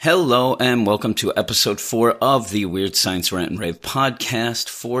Hello and welcome to episode 4 of the Weird Science Rant and Rave podcast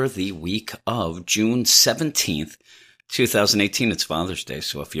for the week of June 17th, 2018. It's Father's Day,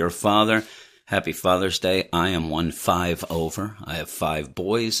 so if you're a father, happy Father's Day. I am 1-5 over. I have 5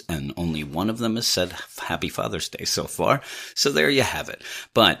 boys and only one of them has said happy Father's Day so far. So there you have it.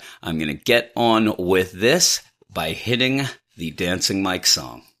 But I'm going to get on with this by hitting the Dancing Mike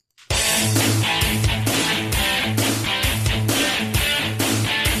song.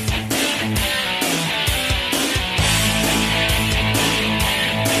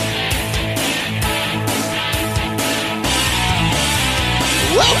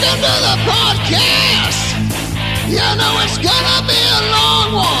 Welcome to the podcast. You know it's gonna be a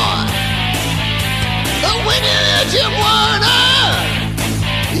long one, but when you hear Jim Warner,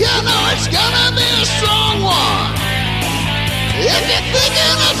 you know it's gonna be a strong one. If you're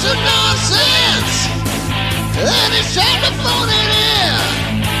thinking of some nonsense, then it's time to phone it in.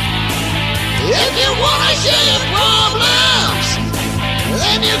 If you wanna share your problems,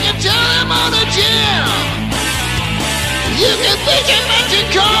 then you can tell them on the gym. You can bitch about your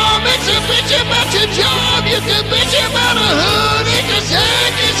car, bitch about your job. You can bitch about a hood, cause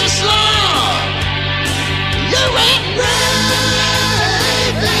heck is a slum. You're raving.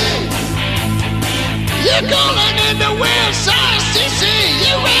 You're calling in the Weird Science TC.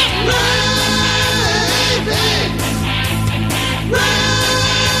 You're raving.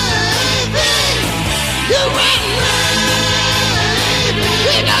 You're raving.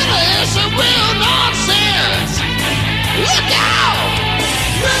 You gotta hear some real nonsense. Look out!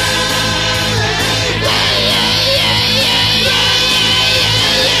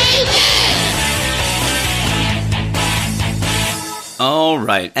 All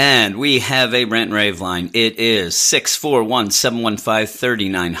right, and we have a rant and rave line. It is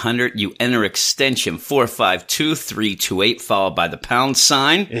 641-715-3900. You enter extension 452328 followed by the pound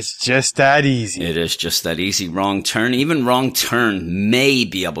sign. It's just that easy. It is just that easy. Wrong turn. Even wrong turn may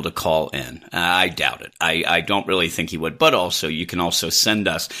be able to call in. I doubt it. I don't really think he would. But also, you can also send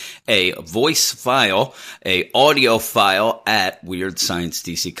us a voice file, a audio file at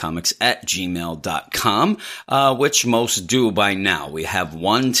weirdsciencedccomics@gmail.com, which most do by now. We have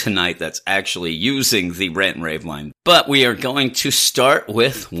one tonight that's actually using the rant and rave line. But we are going to start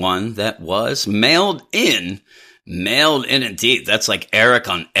with one that was mailed in. Mailed in indeed. That's like Eric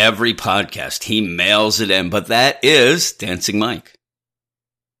on every podcast. He mails it in. But that is Dancing Mike.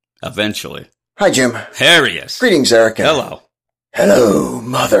 Eventually. Hi, Jim. There he is. Greetings, Eric. Hello. Hello,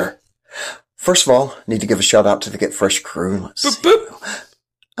 Mother. First of all, need to give a shout out to the Get Fresh crew. Let's Boop, see. boop.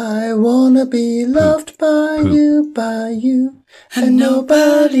 I wanna be loved by you, and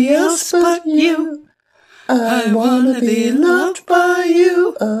nobody else but you. I wanna be loved by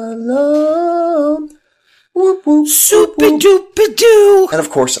you alone. Whoop, whoop, Soupy-doopy-doo. And of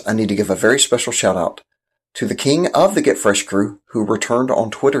course, I need to give a very special shout out to the king of the Get Fresh crew who returned on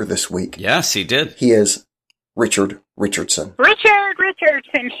Twitter this week. Yes, he did. He is Richard Richardson. Richard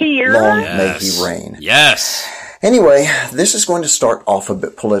Richardson here. Long Yes. may he reign. Yes. Anyway, this is going to start off a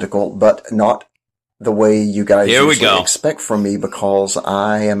bit political, but not the way you guys Here we usually go. expect from me, because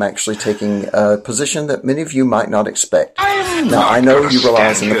I am actually taking a position that many of you might not expect. Now, I know you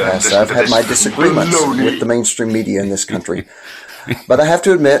realize in the past I've had my disagreements with the mainstream media in this country, but I have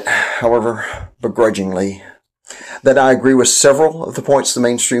to admit, however begrudgingly, that I agree with several of the points the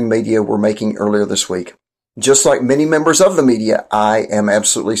mainstream media were making earlier this week. Just like many members of the media, I am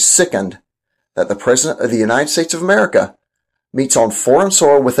absolutely sickened that the President of the United States of America meets on foreign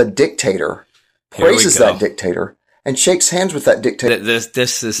soil with a dictator, praises that dictator, and shakes hands with that dictator.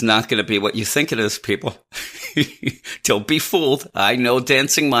 This is not going to be what you think it is, people. Don't be fooled. I know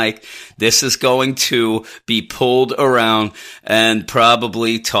Dancing Mike. This is going to be pulled around and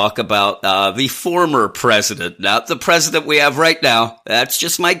probably talk about the former president, not the president we have right now. That's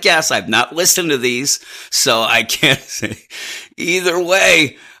just my guess. I've not listened to these, so I can't say either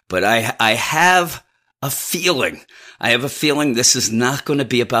way. But I have a feeling. I have a feeling this is not going to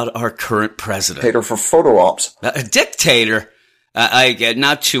be about our current president. Dictator for photo ops. A dictator?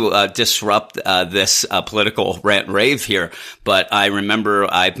 Not to disrupt this political rant and rave here, but I remember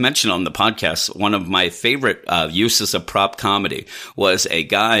I've mentioned on the podcast one of my favorite uses of prop comedy was a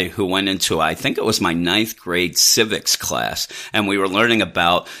guy who went into, I think it was my 9th grade civics class, and we were learning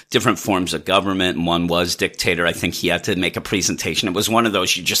about different forms of government, and one was dictator. I think he had to make a presentation. It was one of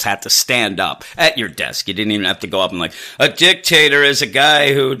those you just had to stand up at your desk. You didn't even have to go up and like, a dictator is a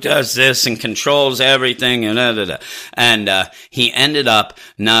guy who does this and controls everything, and And he ended up,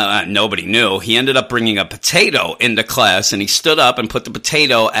 nobody knew, he ended up bringing a potato into class, and he stood up and put the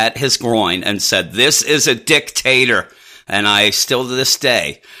potato at his groin and said, "This is a dictator." And I still to this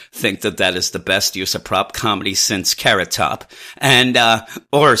day think that is the best use of prop comedy since Carrot Top and,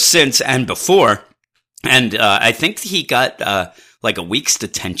 or since and before. And, I think he got, like a week's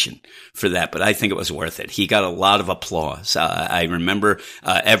detention for that, but I think it was worth it. He got a lot of applause. I remember,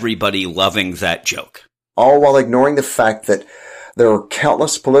 everybody loving that joke. All while ignoring the fact that there are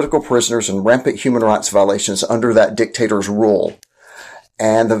countless political prisoners and rampant human rights violations under that dictator's rule.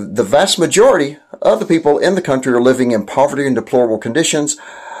 And the vast majority of the people in the country are living in poverty and deplorable conditions,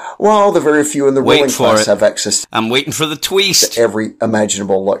 while the very few in the ruling class have access. I'm waiting for the twist. To every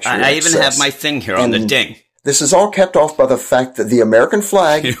imaginable luxury. I even have my thing here on the ding. This is all capped off by the fact that the American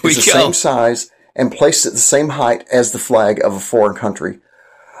flag is the same size and placed at the same height as the flag of a foreign country.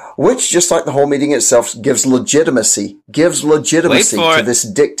 Which, just like the whole meeting itself, gives legitimacy to this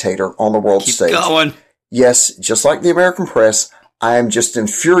dictator on the world stage. Keep going. Yes, just like the American press, I am just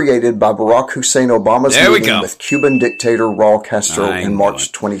infuriated by Barack Hussein Obama's meeting with Cuban dictator Raul Castro in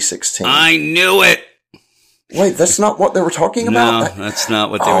March 2016. I knew it. Wait, that's not what they were talking about? No, that's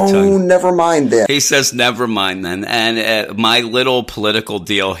not what they were talking about. Oh, never mind then. He says never mind then. And my little political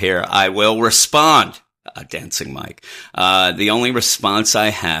deal here, I will respond. Dancing Mike. The only response I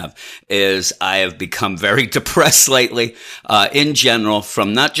have is I have become very depressed lately, in general,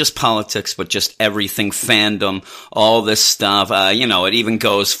 from not just politics, but just everything, fandom, all this stuff. It even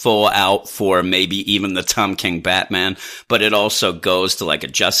goes full out for maybe even the Tom King Batman, but it also goes to like a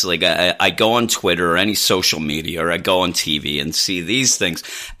Justice League. I go on Twitter or any social media, or I go on TV and see these things.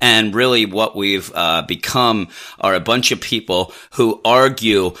 And really what we've, become are a bunch of people who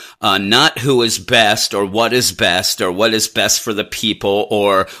argue, not who is best or what is best for the people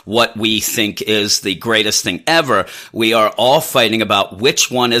or what we think is the greatest thing ever. We are all fighting about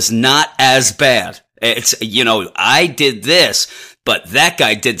which one is not as bad. It's, I did this, but that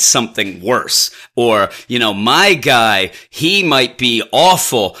guy did something worse. Or, my guy, he might be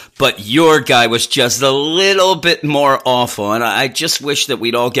awful, but your guy was just a little bit more awful. And I just wish that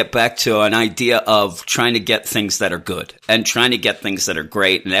we'd all get back to an idea of trying to get things that are good and trying to get things that are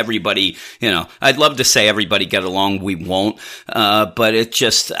great. And everybody, I'd love to say everybody get along. We won't. But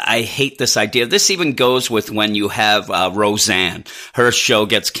I hate this idea. This even goes with when you have, Roseanne. Her show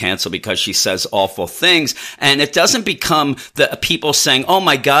gets canceled because she says awful things. And it doesn't become the people saying, oh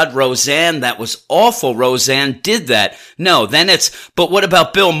my God, Roseanne, that was awful. Roseanne did that. No, then but what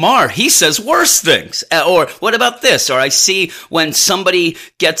about Bill Maher? He says worse things. Or what about this? Or I see when somebody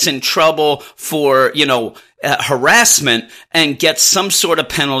gets in trouble for, harassment and gets some sort of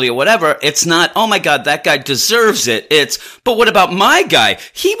penalty or whatever, it's not, oh my God, that guy deserves it. It's, but what about my guy?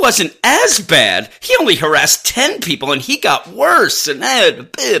 He wasn't as bad. He only harassed 10 people and he got worse. And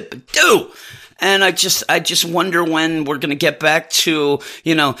And I just wonder when we're going to get back to,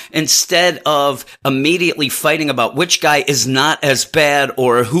 instead of immediately fighting about which guy is not as bad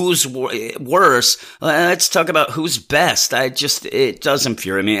or who's worse, let's talk about who's best. It does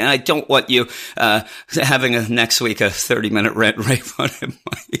infuriate me. And I don't want you, having next week a 30-minute rant rave on it,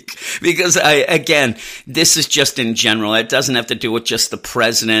 Mike. Because this is just in general. It doesn't have to do with just the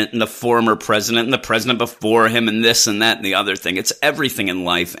president and the former president and the president before him and this and that and the other thing. It's everything in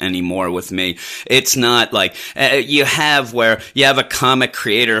life anymore with me. It's not like you have a comic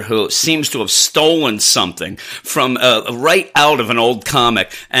creator who seems to have stolen something from right out of an old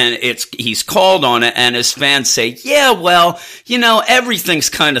comic, and he's called on it, and his fans say, yeah, well, everything's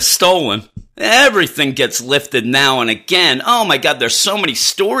kind of stolen. Everything gets lifted now and again. Oh my God, there's so many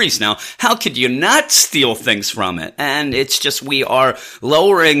stories now. How could you not steal things from it? And it's just, we are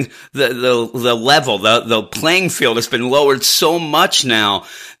lowering the level. The playing field has been lowered so much now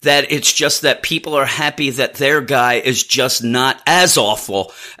that it's just that people are happy that their guy is just not as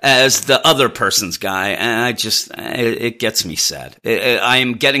awful as the other person's guy. And it gets me sad. I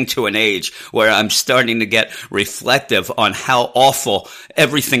am getting to an age where I'm starting to get reflective on how awful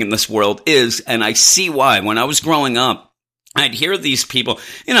everything in this world is. And I see why. When I was growing up, I'd hear these people,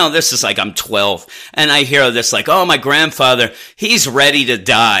 this is like I'm 12, and I hear this like, oh, my grandfather, he's ready to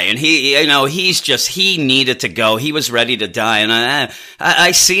die, and he needed to go. He was ready to die, and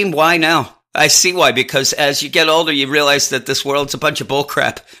I see why now. I see why, because as you get older, you realize that this world's a bunch of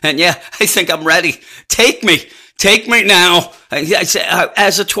bullcrap. And yeah, I think I'm ready. Take me now. I say,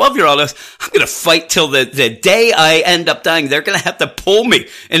 as a 12-year-old, I'm going to fight till the day I end up dying. They're going to have to pull me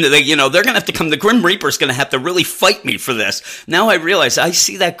into they're going to have to come. The Grim Reaper's going to have to really fight me for this. Now I realize I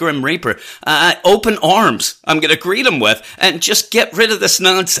see that Grim Reaper. Open arms. I'm going to greet him with and just get rid of this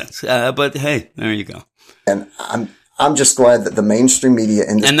nonsense. But hey, there you go. And I'm just glad that the mainstream media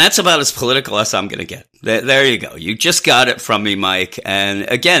and that's about as political as I'm going to get. There you go. You just got it from me, Mike. And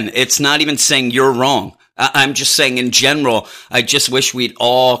again, it's not even saying you're wrong. I'm just saying in general, I just wish we'd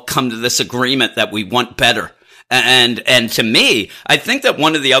all come to this agreement that we want better. And to me, I think that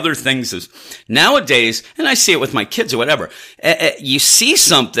one of the other things is nowadays, and I see it with my kids or whatever, you see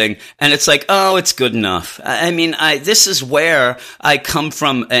something and it's like, oh, it's good enough. I mean, this is where I come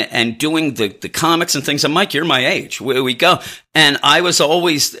from and doing the comics and things. And Mike, you're my age. We go. And I was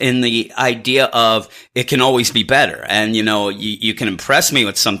always in the idea of it can always be better. And, you can impress me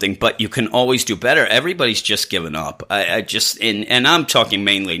with something, but you can always do better. Everybody's just given up. And I'm talking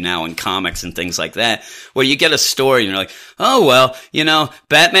mainly now in comics and things like that, where you get a story and you're like, oh, well,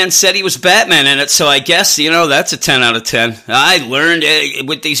 Batman said he was Batman in it. So I guess, that's a 10 out of 10. I learned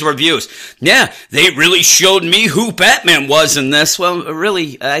with these reviews. Yeah, they really showed me who Batman was in this. Well,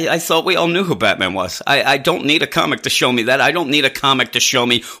 really, I thought we all knew who Batman was. I don't need a comic to show me that. I don't need a comic to show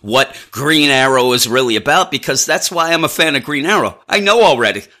me what Green Arrow is really about, because that's why I'm a fan of Green Arrow. I know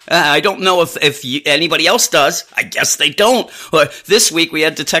already. I don't know if anybody else does. I guess they don't. Or this week we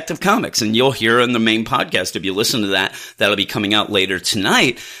had Detective Comics, and you'll hear in the main podcast, if you listen to that, that'll be coming out later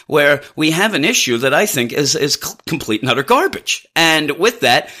tonight, where we have an issue that I think is complete and utter garbage. And with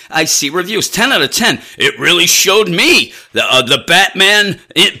that, I see reviews. 10 out of 10. It really showed me the Batman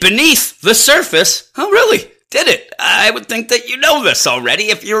beneath the surface. Oh, really? Did it? I would think that you know this already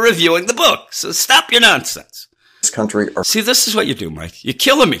if you're reviewing the book. So stop your nonsense. This country are See, this is what you do, Mike. You're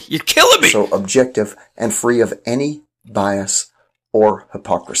killing me. You're killing me. So objective and free of any bias or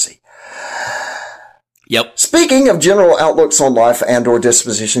hypocrisy. Yep. Speaking of general outlooks on life and or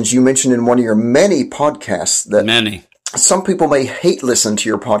dispositions, you mentioned in one of your many podcasts that some people may hate listen to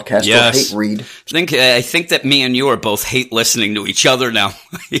your podcast or hate read. I think that me and you are both hate listening to each other now.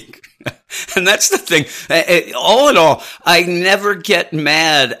 And that's the thing. All in all, I never get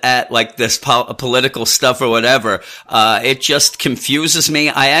mad at like this political stuff or whatever. It just confuses me.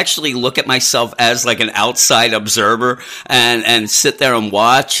 I actually look at myself as like an outside observer and sit there and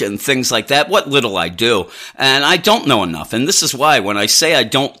watch and things like that. What little I do. And I don't know enough. And this is why when I say I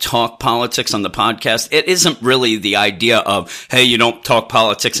don't talk politics on the podcast, it isn't really the idea of, hey, you don't talk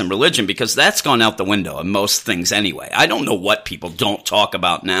politics and religion, because that's gone out the window in most things anyway. I don't know what people don't talk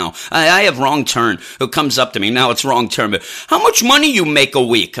about now. I have Wrong Turn who comes up to me. Now it's Wrong Turn, but how much money you make a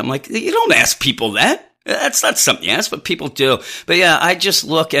week? I'm like, you don't ask people that. That's not something you ask, but people do. But yeah, I just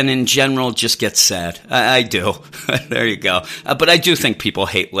look and in general just get sad. I do. There you go. But I do think people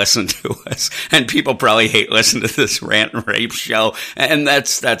hate listening to us, and people probably hate listening to this rant and rape show, and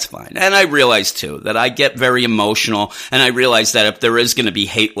that's fine. And I realize too that I get very emotional, and I realize that if there is going to be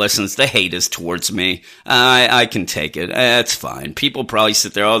hate listens, the hate is towards me. I can take it. It's fine. People probably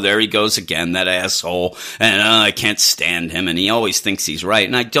sit there, oh, there he goes again, that asshole, and I can't stand him, and he always thinks he's right,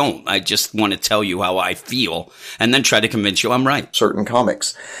 and I don't. I just want to tell you how I feel, and then try to convince you I'm right. Certain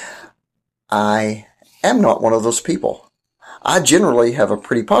comics. I am not one of those people. I generally have a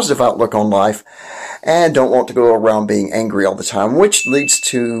pretty positive outlook on life and don't want to go around being angry all the time, which leads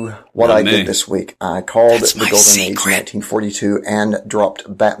to what I did this week. I called the Golden Age 1942 and dropped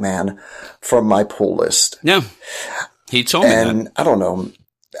Batman from my pull list. Yeah. He told me that. And I don't know.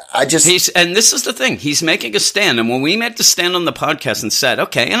 And this is the thing. He's making a stand. And when we made the stand on the podcast and said,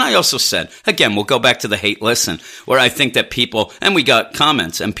 okay, and I also said, again, we'll go back to the hate listen, where I think that people, and we got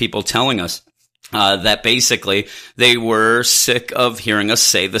comments and people telling us, that basically they were sick of hearing us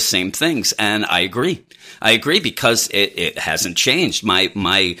say the same things. And I agree. Because it hasn't changed.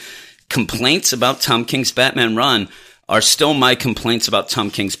 My complaints about Tom King's Batman run are still my complaints about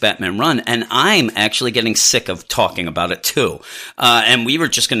Tom King's Batman run, and I'm actually getting sick of talking about it too. And we were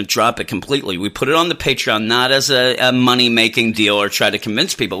just going to drop it completely. We put it on the Patreon not as a money-making deal or try to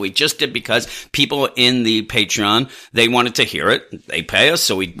convince people. We just did because people in the Patreon, they wanted to hear it. They pay us,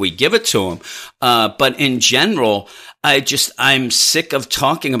 so we give it to them. But in general, I'm sick of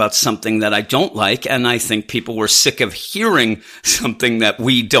talking about something that I don't like, and I think people were sick of hearing something that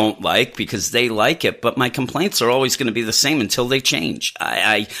we don't like because they like it, but my complaints are always going to be the same until they change.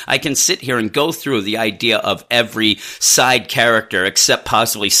 I can sit here and go through the idea of every side character, except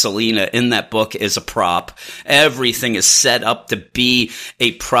possibly Selina in that book is a prop. Everything is set up to be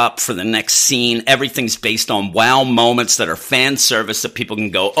a prop for the next scene. Everything's based on wow moments that are fan service that people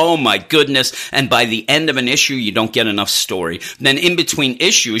can go, oh my goodness, and by the end of an issue, you don't get enough story. Then in between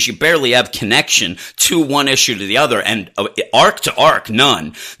issues, you barely have connection to one issue to the other, and arc to arc,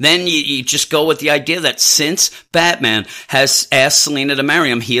 none. Then you just go with the idea that since Batman has asked Selina to marry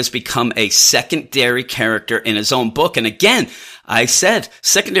him, he has become a secondary character in his own book. And again, I said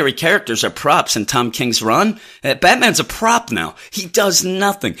secondary characters are props in Tom King's run. Batman's a prop now. He does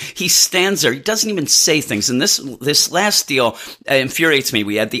nothing. He stands there. He doesn't even say things. And this last deal infuriates me.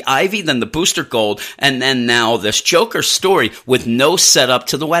 We had the Ivy, then the Booster Gold, and then now this Joker story with no setup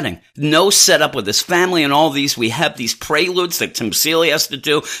to the wedding. No setup with his family and all these. We have these preludes that Tim Seeley has to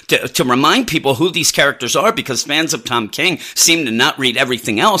do to remind people who these characters are, because fans of Tom King seem to not read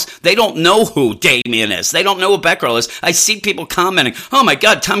everything else. They don't know who Damian is. They don't know who Batgirl is. I see people commenting, oh my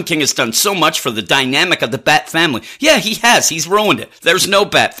God, Tom King has done so much for the dynamic of the Bat family. Yeah, he has. He's ruined it. There's no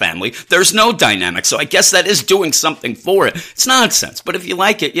Bat family. There's no dynamic. So I guess that is doing something for it. It's nonsense. But if you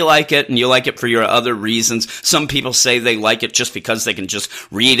like it, you like it, and you like it for your other reasons. Some people say they like it just because they can just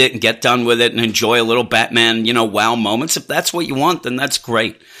read it and get done with it and enjoy a little Batman, wow moments. If that's what you want, then that's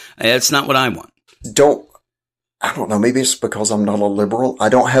great. It's not what I want. I don't know, maybe it's because I'm not a liberal. I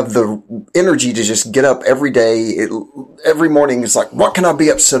don't have the energy to just get up every day. Every morning it's like, what can I be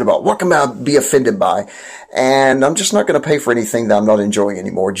upset about? What can I be offended by? And I'm just not going to pay for anything that I'm not enjoying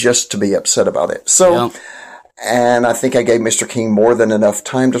anymore just to be upset about it. So, And I think I gave Mr. King more than enough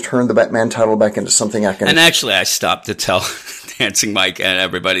time to turn the Batman title back into something I can... And actually, I stopped to tell Dancing Mike and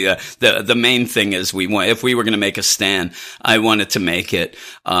everybody the main thing is if we were going to make a stand, I wanted to make it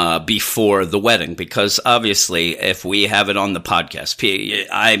before the wedding, because obviously if we have it on the podcast,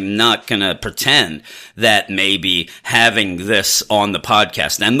 I'm not going to pretend that maybe having this on the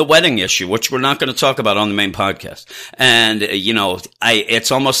podcast and the wedding issue, which we're not going to talk about on the main podcast, and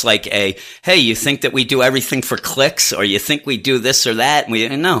it's almost like hey, you think that we do everything for clicks, or you think we do this or that?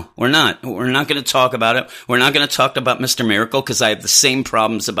 No, we're not. We're not going to talk about it. We're not going to talk about Mr. Miracle, because I have the same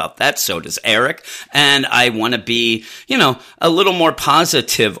problems about that. So does Eric. And I want to be, a little more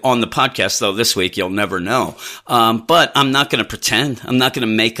positive on the podcast, though this week you'll never know. But I'm not going to pretend. I'm not going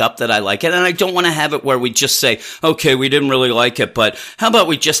to make up that I like it. And I don't want to have it where we just say, okay, we didn't really like it, but how about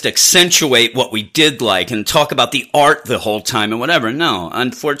we just accentuate what we did like and talk about the art the whole time and whatever. No,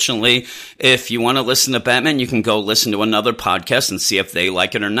 unfortunately, if you want to listen to Batman, you can go listen to another podcast and see if they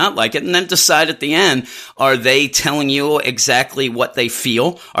like it or not like it, and then decide at the end, are they telling you exactly what they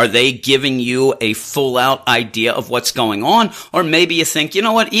feel? Are they giving you a full out idea of what's going on? Or maybe you think, you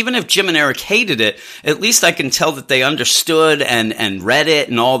know what, even if Jim and Eric hated it, at least I can tell that they understood and read it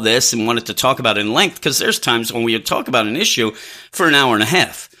and all this and wanted to talk about it in length, because there's times when we would talk about an issue for an hour and a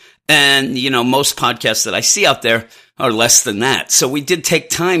half. And, most podcasts that I see out there are less than that. So we did take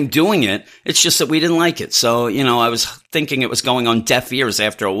time doing it. It's just that we didn't like it. So, I was thinking it was going on deaf ears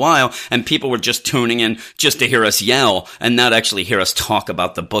after a while, and people were just tuning in just to hear us yell and not actually hear us talk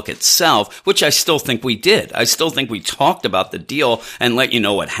about the book itself, which I still think we did. I still think we talked about the deal and let you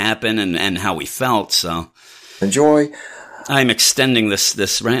know what happened and how we felt. So enjoy. I'm extending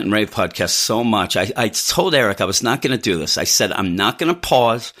this Rant and Rave podcast so much. I told Eric I was not going to do this. I said, I'm not going to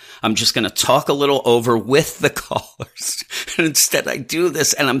pause. I'm just going to talk a little over with the callers. And instead I do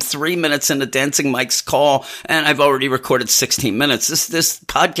this, and I'm 3 minutes into Dancing Mike's call, and I've already recorded 16 minutes. This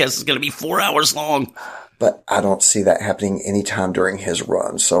podcast is going to be 4 hours long. But I don't see that happening anytime during his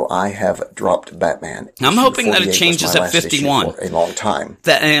run, so I have dropped Batman. I'm hoping that it changes at 51. For a long time.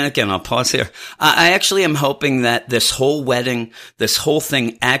 And again, I'll pause here. I actually am hoping that this whole wedding, this whole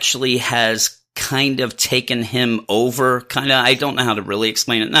thing actually has kind of taken him over, I don't know how to really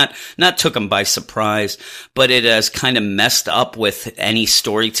explain it. Not took him by surprise, but it has kind of messed up with any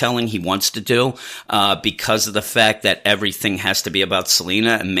storytelling he wants to do, because of the fact that everything has to be about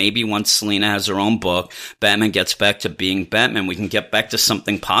Selina. And maybe once Selina has her own book, Batman gets back to being Batman, we can get back to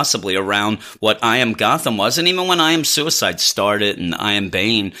something possibly around what I Am Gotham was. And even when I Am Suicide started and I Am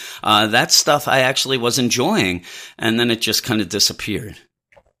Bane, that stuff I actually was enjoying. And then it just kind of disappeared.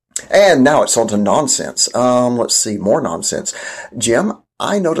 And now it's on to nonsense. Let's see, more nonsense. Jim,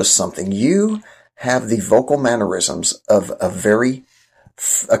 I noticed something. You have the vocal mannerisms of a very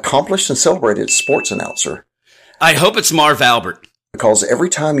accomplished and celebrated sports announcer. I hope it's Marv Albert. Because every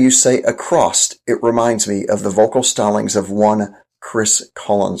time you say across, it reminds me of the vocal stylings of one Chris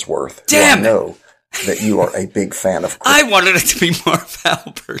Collinsworth. Damn I know that you are a big fan of Chris. I wanted it to be Marv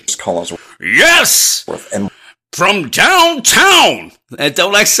Albert. Collinsworth. Yes! And from downtown.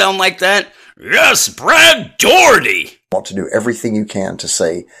 Don't I sound like that? Yes, Brad Doherty. Want to do everything you can to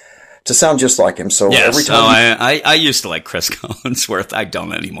sound just like him. So yes, every time I used to like Chris Collinsworth. I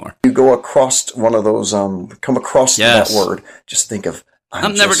don't anymore. You go across one of those, come across that word, just think of,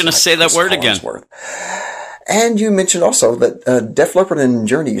 I'm never going to say that word again. And you mentioned also that Def Leppard and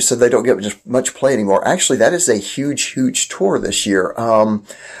Journey, you said they don't get much play anymore. Actually, that is a huge, huge tour this year.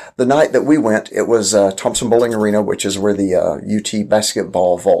 The night that we went, it was Thompson Bowling Arena, which is where the UT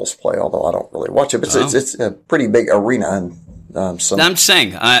basketball Vols play, although I don't really watch it. But it's a pretty big arena, and I'm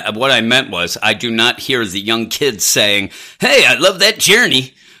saying, what I meant was, I do not hear the young kids saying, hey, I love that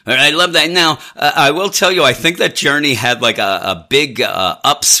Journey. Or, I love that. Now, I will tell you, I think that Journey had like a big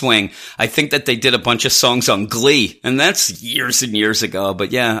upswing. I think that they did a bunch of songs on Glee, and that's years and years ago.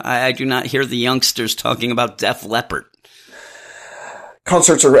 But yeah, I do not hear the youngsters talking about Def Leppard.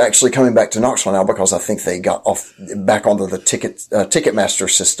 Concerts are actually coming back to Knoxville now because I think they got back onto the Ticketmaster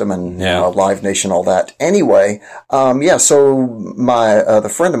system and Live Nation, all that. Anyway, so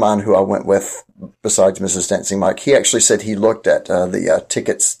the friend of mine who I went with, besides Mrs. Dancing Mike, he actually said he looked at the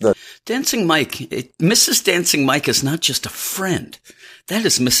tickets. Dancing Mike, Mrs. Dancing Mike is not just a friend. That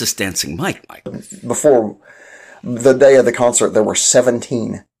is Mrs. Dancing Mike. Before the day of the concert, there were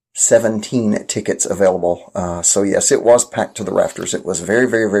 17 tickets available. So yes, it was packed to the rafters. It was very,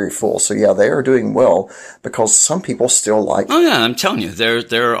 very, very full. So yeah, they are doing well because some people still like. Oh yeah, I'm telling you,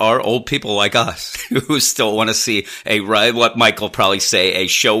 there are old people like us who still want to see what Mike will probably say, a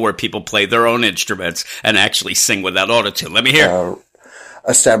show where people play their own instruments and actually sing without autotune. Let me hear.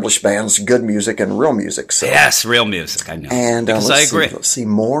 Established bands, good music, and real music. So yes, real music. I know, and I agree. Let's see,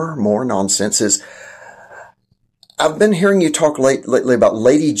 more nonsense is. I've been hearing you talk lately about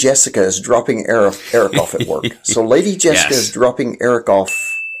Lady Jessica is dropping Eric off at work. So Lady Jessica is dropping Eric off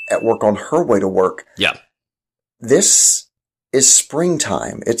at work on her way to work. Yeah. This is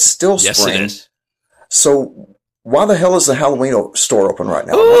springtime. It's still spring. Yes, it is. So why the hell is the Halloween store open right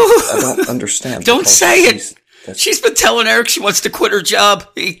now? I don't understand. Don't say it. She's been telling Eric she wants to quit her job.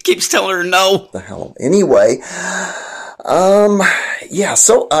 He keeps telling her no. The hell. Anyway,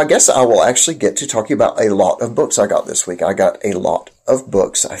 so I guess I will actually get to talking about a lot of books I got this week. I got a lot of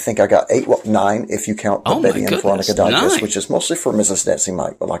books. I think I got 9 if you count the Betty and Veronica Digest, which is mostly for Mrs. Dancing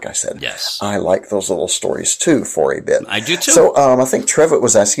Mike. But like I said, yes, I like those little stories too for a bit. I do too. So, I think Trevitt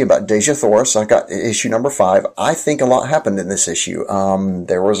was asking about Deja Thoris. I got issue number 5. I think a lot happened in this issue.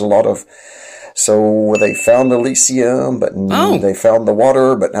 There was a lot of. So they found Elysium, but they found the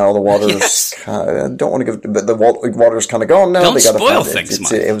water, but now the water's don't want to give, but the water's kind of gone now. Don't they gotta spoil find things,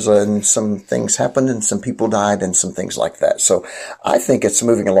 Mike. It was some things happened and some people died and some things like that. So I think it's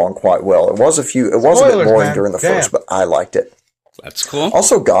moving along quite well. It was a bit boring during the first, but I liked it. That's cool.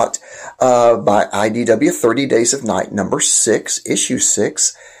 Also got, by IDW 30 Days of Night, number 6, issue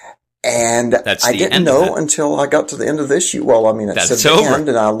 6. And I didn't know until I got to the end of the issue. Well, I mean, it said the end,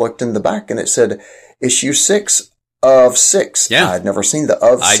 and I looked in the back, and it said issue 6 of 6. Yeah. I'd never seen the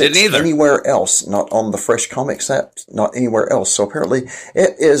of 6 didn't either. Anywhere else, not on the Fresh Comics app, not anywhere else. So apparently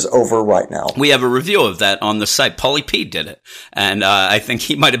it is over right now. We have a review of that on the site. Paulie P did it. And I think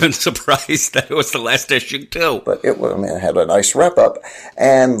he might have been surprised that it was the last issue too. But it had a nice wrap up.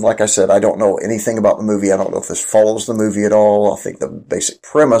 And like I said, I don't know anything about the movie. I don't know if this follows the movie at all. I think the basic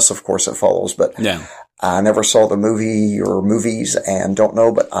premise, of course, it follows, but yeah. I never saw the movie or movies and don't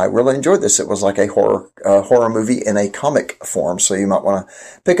know, but I really enjoyed this. It was like a horror movie in a comic form. So you might want to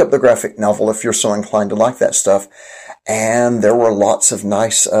pick up the graphic novel if you're so inclined to like that stuff. And there were lots of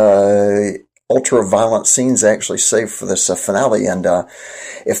nice, ultra violent scenes actually saved for this finale. And,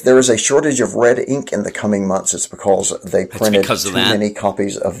 if there is a shortage of red ink in the coming months, it's because they printed too many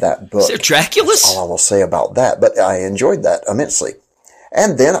copies of that book. Is there Dracula's? That's all I will say about that, but I enjoyed that immensely.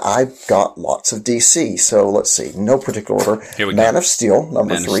 And then I got lots of DC. So let's see, no particular order. Here we Man go. of Steel,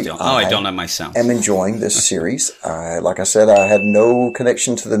 number 3. I don't have my sound. I'm enjoying this series. Like I said, I had no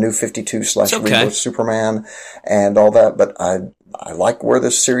connection to the new 52/Rebirth Superman and all that, but I like where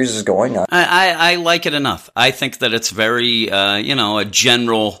this series is going. I like it enough. I think that it's very, a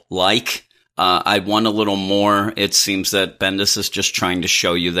general like. I want a little more. It seems that Bendis is just trying to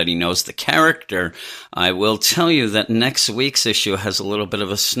show you that he knows the character. I will tell you that next week's issue has a little bit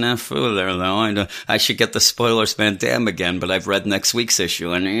of a snafu there, though. I should get the spoilers Van Damme again, but I've read next week's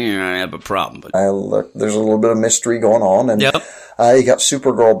issue, and I have a problem. But there's a little bit of mystery going on, and you got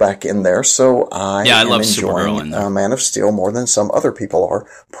Supergirl back in there, so I love enjoying Man of Steel more than some other people are.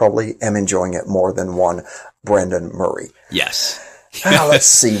 Probably am enjoying it more than one Brandon Murray. Yes. Let's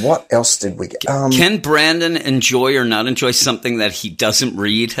see. What else did we get? Can Brandon enjoy or not enjoy something that he doesn't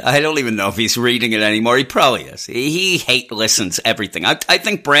read? I don't even know if he's reading it anymore. He probably is. He hate listens everything. I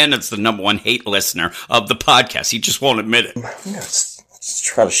think Brandon's the number one hate listener of the podcast. He just won't admit it. Let's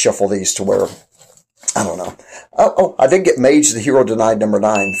try to shuffle these to where, I don't know. Oh, I did get Mage the Hero Denied number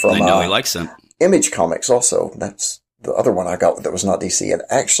 9 from, I know he likes them. Image Comics also. That's the other one I got that was not DC. And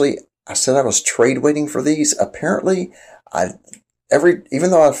actually, I said I was trade waiting for these. Apparently,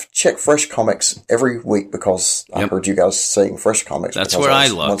 even though I've checked Fresh Comics every week because I heard you guys saying Fresh Comics. That's where I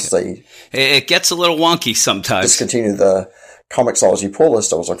look. Once they it gets a little wonky sometimes. Discontinue the Comixology pull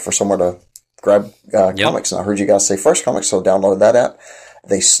list, I was looking for somewhere to grab comics, and I heard you guys say Fresh Comics, so download that app.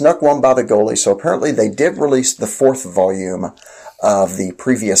 They snuck one by the goalie, so apparently they did release the 4th volume of the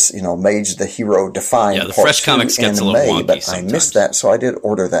previous, Mage the Hero Defined. Yeah, the Fresh Comics gets a little wonky but sometimes. I missed that, so I did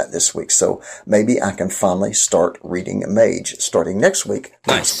order that this week. So maybe I can finally start reading Mage starting next week.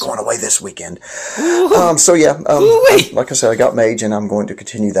 Nice. I'm going away this weekend. Ooh. Like I said, I got Mage, and I'm going to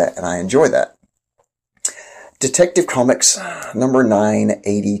continue that, and I enjoy that. Detective Comics number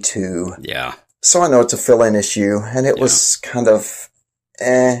 982. Yeah. So I know it's a fill-in issue, and it was kind of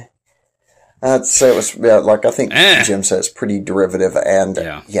I'd say it was like I think Jim says pretty derivative, and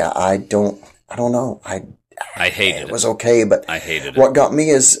I don't know. I hated it. It was okay, but I hated it. What got me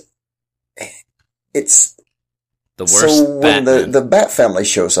is it's the worst. So when the Bat family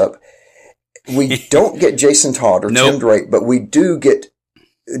shows up, we don't get Jason Todd or Tim Drake, but we do get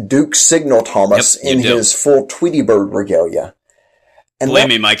Duke Signal Thomas in his full Tweety Bird regalia. And believe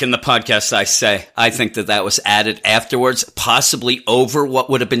me, Mike, in the podcast I think that was added afterwards, possibly over what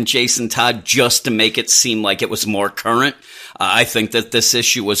would have been Jason Todd, just to make it seem like it was more current. I think that this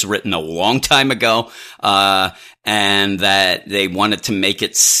issue was written a long time ago, and that they wanted to make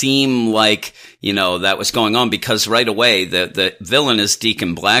it seem like, that was going on, because right away the villain is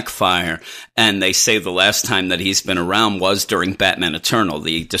Deacon Blackfire, and they say the last time that he's been around was during Batman Eternal.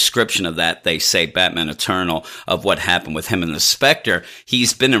 The description of that, they say Batman Eternal, of what happened with him and the Spectre.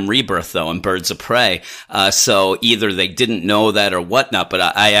 He's been in Rebirth, though, in Birds of Prey. So either they didn't know that or whatnot, but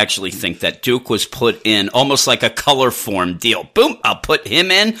I actually think that Duke was put in almost like a color form deal. Boom, I'll put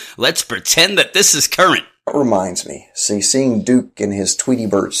him in. Let's pretend that this is current. That reminds me. See, seeing Duke in his Tweety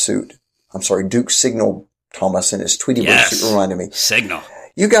Bird suit. I'm sorry, Duke Signal Thomas in his Tweety Bird suit reminded me. Signal.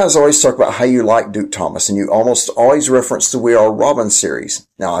 You guys always talk about how you like Duke Thomas, and you almost always reference the We Are Robin series.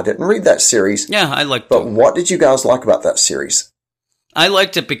 Now, I didn't read that series. Yeah, I liked it. But what did you guys like about that series? I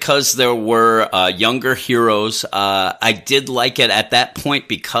liked it because there were younger heroes. I did like it at that point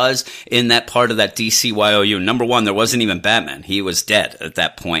because in that part of that DCYOU, number one, there wasn't even Batman. He was dead at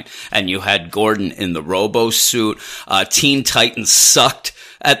that point. And you had Gordon in the Robo suit. Teen Titans sucked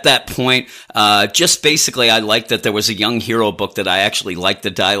at that point. Just basically, I liked that there was a young hero book that I actually liked the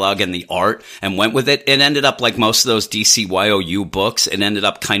dialogue and the art and went with it. It ended up like most of those DCYOU books. It ended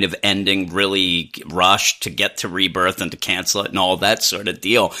up kind of ending really rushed to get to Rebirth and to cancel it and all that sort of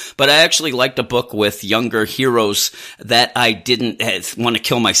deal. But I actually liked a book with younger heroes that I didn't want to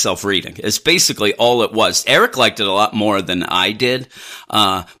kill myself reading. It's basically all it was. Eric liked it a lot more than I did.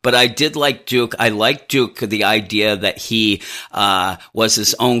 But I did like Duke. I liked Duke, the idea that he was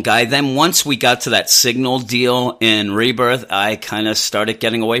his own guy. Then once we got to that Signal deal in Rebirth, I kind of started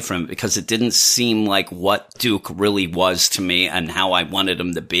getting away from it because it didn't seem like what Duke really was to me and how I wanted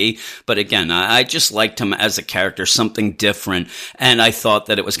him to be. But again, I just liked him as a character, something different, and I thought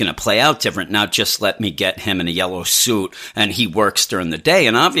that it was going to play out different, not just let me get him in a yellow suit and he works during the day.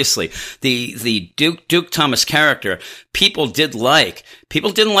 And obviously, the Duke Thomas character, people didn't like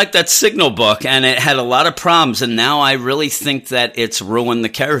that Signal book, and it had a lot of problems, and now I really think that it's ruined the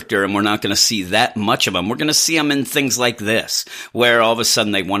character, and we're not going to see that much of him. We're going to see him in things like this, where all of a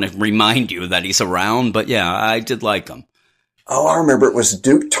sudden they want to remind you that he's around, but yeah, I did like him. Oh, I remember it was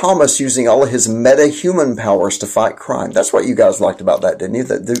Duke Thomas using all of his meta-human powers to fight crime. That's what you guys liked about that, didn't you?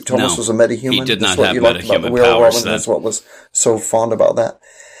 That Duke Thomas was a meta-human? He did not have meta-human powers. That's what was so fond about that.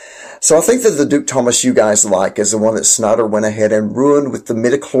 So I think that the Duke Thomas you guys like is the one that Snyder went ahead and ruined with the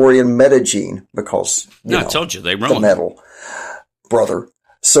midichlorian metagene because, I told you, they ruined the metal. Brother.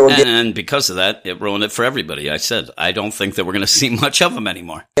 So again, and because of that, it ruined it for everybody. I said, I don't think that we're going to see much of him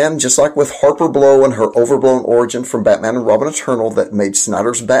anymore. And just like with Harper Blow and her overblown origin from Batman and Robin Eternal that made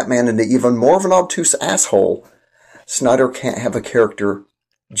Snyder's Batman into even more of an obtuse asshole, Snyder can't have a character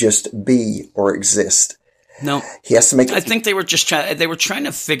just be or exist. No, he has to make. I think they were just trying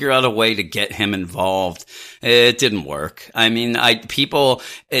to figure out a way to get him involved. It didn't work. I mean,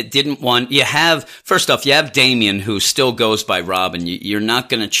 it didn't want. First off, you have Damian, who still goes by Robin. You're not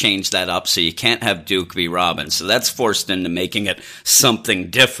going to change that up, so you can't have Duke be Robin. So that's forced into making it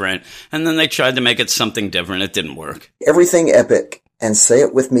something different. And then they tried to make it something different. It didn't work. Everything epic, and say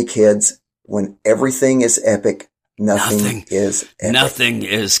it with me, kids. When everything is epic, nothing is epic. Nothing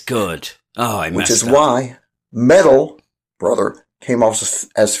is good. Oh, I messed up. Which is why Metal, brother, came off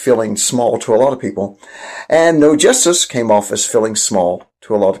as feeling small to a lot of people. And No Justice came off as feeling small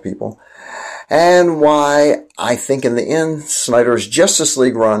to a lot of people. And why I think in the end, Snyder's Justice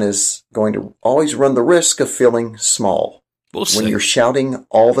League run is going to always run the risk of feeling small. We'll see. When you're shouting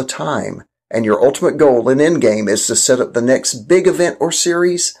all the time, and your ultimate goal in Endgame is to set up the next big event or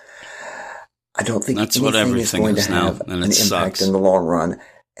series, I don't think that's anything what everything is going to have now, and an impact in the long run.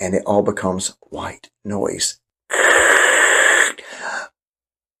 and it all becomes white noise.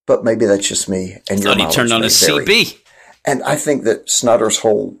 But maybe that's just me, and your Thought he turned on his CB. And I think that Snyder's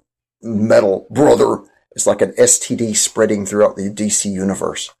whole metal brother is like an STD spreading throughout the DC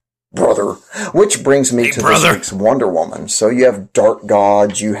universe. Brother. Which brings me to this week's Wonder Woman. So you have Dark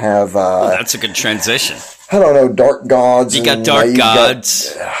Gods, you have... that's a good transition. I don't know, Dark Gods. You got Dark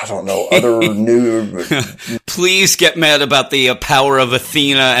Gods. I don't know, other new... Please get mad about the power of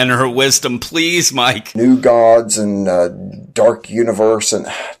Athena and her wisdom. Please, Mike. New Gods and Dark Universe, and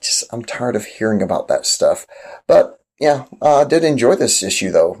I'm tired of hearing about that stuff. But... yeah, I did enjoy this issue,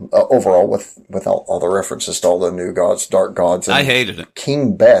 though, overall, with all the references to all the New Gods, Dark Gods. And I hated it.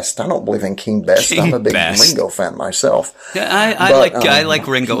 King Best. I don't believe in King Best. I'm a big Ringo fan myself. Yeah, I like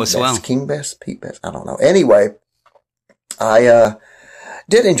Ringo King as well. Best, King Best, Pete Best. I don't know. Anyway, I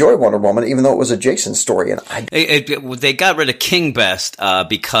did enjoy Wonder Woman, even though it was a Jason story. And they got rid of King Best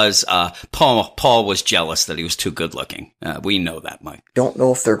because Paul was jealous that he was too good looking. We know that, Mike. Don't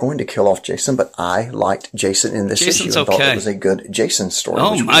know if they're going to kill off Jason, but I liked Jason in this issue. I thought it was a good Jason story.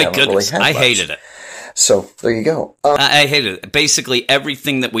 Oh my goodness, I hated it. So there you go. I hated it. Basically,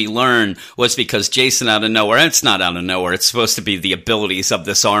 everything that we learned was because Jason out of nowhere. And it's not out of nowhere. It's supposed to be the abilities of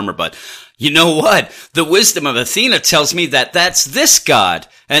this armor, but you know what? The wisdom of Athena tells me that that's this god.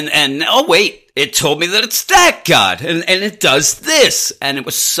 And oh wait, it told me that it's that god. And it does this. And it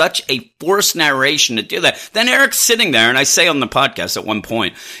was such a forced narration to do that. Then Eric's sitting there, and I say on the podcast at one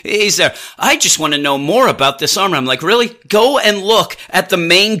point, he's there, I just want to know more about this armor. I'm like, really? Go and look at the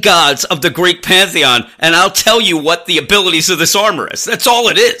main gods of the Greek pantheon, and I'll tell you what the abilities of this armor is. That's all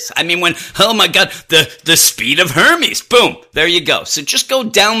it is. I mean, oh my god, the speed of Hermes. Boom. There you go. So just go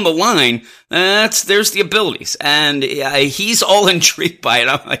down the line. There's the abilities. And he's all intrigued by it.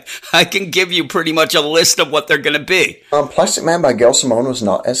 I'm like, I can give you pretty much a list of what they're going to be. Plastic Man by Gail Simone was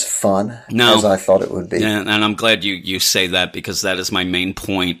not as fun as I thought it would be. Yeah, and I'm glad you say that, because that is my main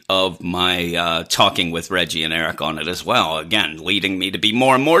point of my talking with Reggie and Eric on it as well. Again, leading me to be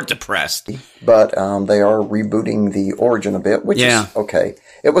more and more depressed. But they are rebooting the origin a bit, which is okay.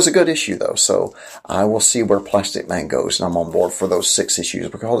 It was a good issue, though, so I will see where Plastic Man goes, and I'm on board for those 6 issues,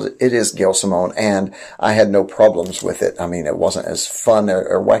 because it is Gail Simone, and I had no problems with it. I mean, it wasn't as fun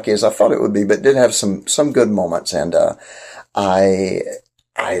or wacky as I thought it would be, but it did have some good moments, and I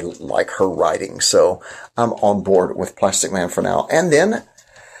like her writing, so I'm on board with Plastic Man for now. And then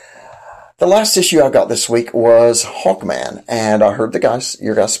the last issue I got this week was Hawkman, and I heard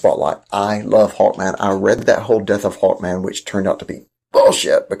your guys' spotlight. I love Hawkman. I read that whole Death of Hawkman, which turned out to be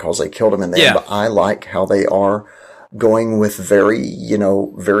bullshit because they killed him in the end, but I like how they are going with very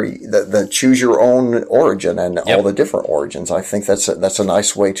the choose your own origin and all the different origins. I think that's a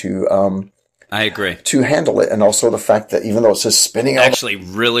nice way to I agree. To handle it, and also the fact that even though it says spinning out... I actually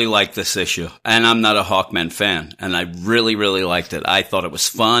really like this issue, and I'm not a Hawkman fan, and I really, really liked it. I thought it was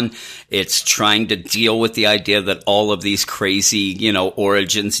fun. It's trying to deal with the idea that all of these crazy,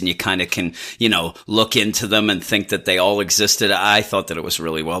 origins, and you kind of can, look into them and think that they all existed. I thought that it was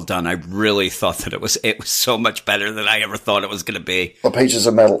really well done. I really thought that it was so much better than I ever thought it was going to be. Well, Pages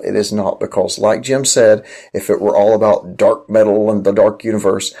of Metal, it is not, because like Jim said, if it were all about dark metal and the dark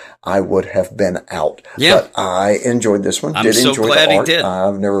universe, I would have been out. Yeah. But I enjoyed this one. I'm so glad the art. He did.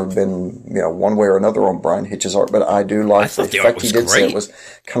 I've never been, one way or another on Brian Hitch's art, but I do like the fact he did say it was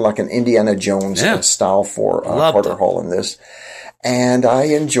kind of like an Indiana Jones style for Carter Hall in this. And I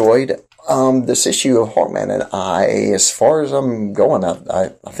enjoyed this issue of Hawkman, and as far as I'm going, I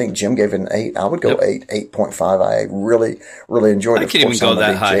think Jim gave it an 8. I would go 8.5. I really, really enjoyed it. I could even go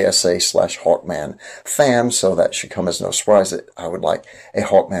that high. JSA/Hawkman fan, so that should come as no surprise that I would like a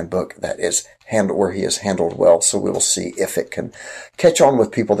Hawkman book that is handled where he is handled well. So we will see if it can catch on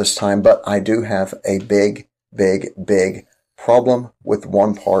with people this time. But I do have a big, big, big problem with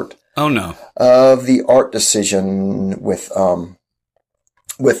one part. Oh no! Of the art decision with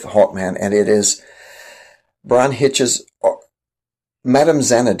Hawkman, and it is Brian Hitch's Madame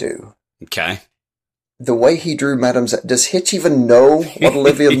Xanadu. Okay. The way he drew Madame Xanadu. Does Hitch even know what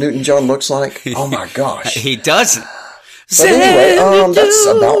Olivia Newton-John looks like? Oh my gosh. He doesn't. But anyway, that's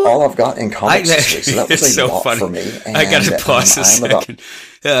about all I've got in comics this week. So that was a lot for me. And I got to pause a second.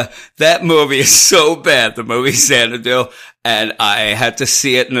 That movie is so bad, the movie Xanadu, and I had to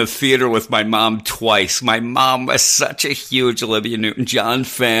see it in the theater with my mom twice. My mom was such a huge Olivia Newton-John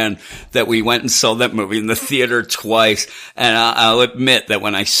fan that we went and saw that movie in the theater twice. And I'll admit that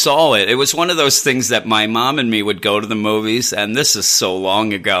when I saw it, it was one of those things that my mom and me would go to the movies, and this is so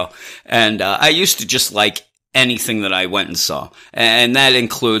long ago. And I used to just like anything that I went and saw. And that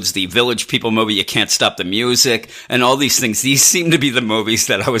includes the Village People movie, You Can't Stop the Music, and all these things. These seem to be the movies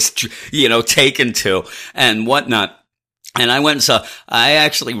that I was, taken to and whatnot. And I went and saw, I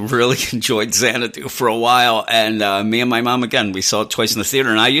actually really enjoyed Xanadu for a while. And, me and my mom, again, we saw it twice in the theater.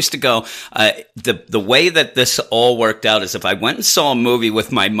 And I used to go, the way that this all worked out is if I went and saw a movie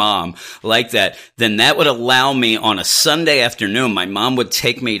with my mom like that, then that would allow me on a Sunday afternoon, my mom would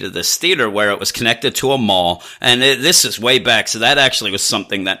take me to this theater where it was connected to a mall. And this is way back. So that actually was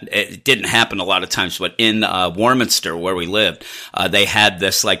something that it didn't happen a lot of times. But in, Warminster, where we lived, they had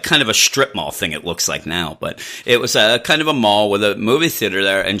this like kind of a strip mall thing, it looks like now, but it was a kind of a mall with a movie theater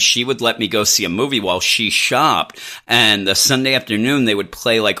there, and she would let me go see a movie while she shopped. And the Sunday afternoon, they would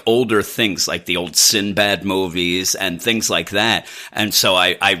play like older things, like the old Sinbad movies and things like that. And so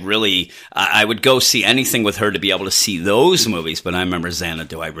I would go see anything with her to be able to see those movies. But I remember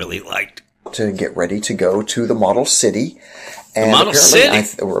Xanadu I really liked. To get ready to go to the Model City. And Model City?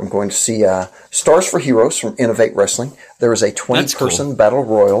 I'm going to see Stars for Heroes from Innovate Wrestling. There is a 20-person battle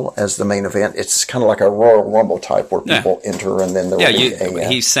royal as the main event. It's kind of like a Royal Rumble type where people enter, and then there will be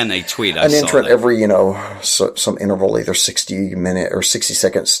he sent a tweet. An entrant every, some interval, either 60 minutes or 60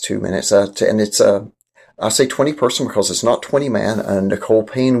 seconds, 2 minutes. And it's I say 20-person because it's not 20-man, and Nicole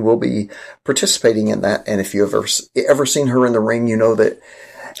Payne will be participating in that. And if you've ever seen her in the ring, you know that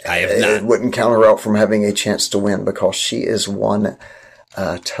I have not. It wouldn't count her out from having a chance to win because she is one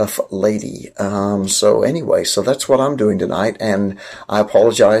tough lady. So anyway, so that's what I'm doing tonight. And I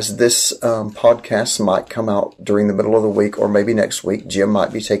apologize. This podcast might come out during the middle of the week or maybe next week. Jim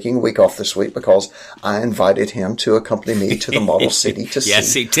might be taking a week off this week because I invited him to accompany me to the Model City to yes,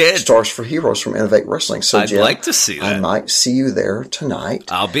 see he did. Stars for Heroes from Innovate Wrestling. So I'd Jim, like to see that. I might see you there tonight.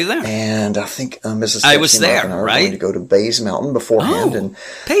 I'll be there. And I think Mrs. I was there, and I are right? going to go to Bays Mountain beforehand and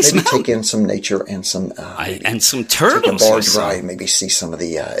Bays maybe Mountain. take in some nature and some and some take a turtles. barge ride, maybe see some of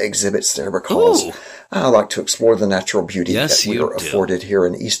the exhibits there because I like to explore the natural beauty that we are afforded here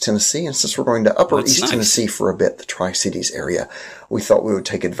in East Tennessee. And since we're going to Upper East Tennessee for a bit, the Tri-Cities area, we thought we would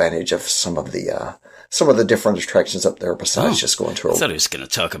take advantage of some of the different attractions up there besides just going to I thought he was going to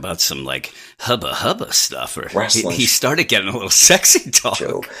talk about some like hubba stuff or wrestling. He started getting a little sexy talk.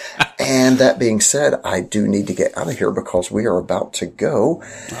 Joe. And that being said, I do need to get out of here because we are about to go.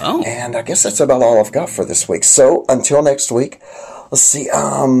 Oh. And I guess that's about all I've got for this week. So until next week, let's see,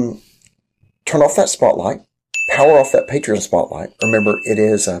 turn off that spotlight, power off that Patreon spotlight. Remember, it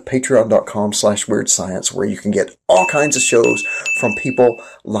is patreon.com/weirdscience where you can get all kinds of shows from people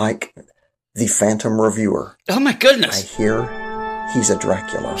like the Phantom Reviewer. Oh my goodness. I hear he's a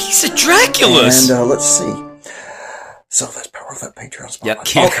Dracula. He's a Dracula. And let's see. So let's power off that Patreon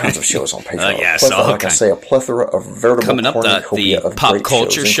spotlight. All kinds of shows on Patreon. Yes, like I say, a plethora of veritable coming up cornucopia the of pop great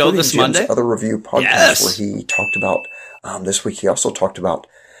culture shows, show this Jim's Monday. Other review podcast where he talked about this week. He also talked about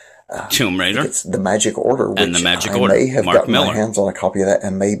Tomb Raider. It's The Magic Order, which and the Magic I Order. may have Mark gotten Miller. my hands on a copy of that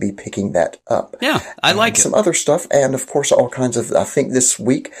and may be picking that up. Yeah, I like it. Some other stuff, and of course, all kinds of. I think this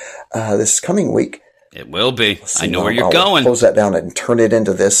week, this coming week. It will be. I know where you're I'll going. Close that down and turn it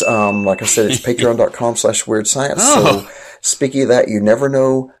into this. Like I said, it's patreon.com/weirdscience. So speaking of that, you never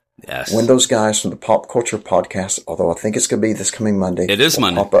know when those guys from the Pop Culture Podcast, although I think it's going to be this coming Monday. It is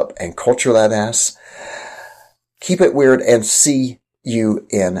Monday. Pop up and culture that ass. Keep it weird and see you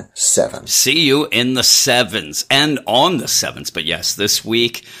in 7. See you in the 7s and on the 7s. But yes, this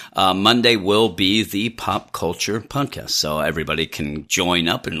week, Monday will be the Pop Culture Podcast. So everybody can join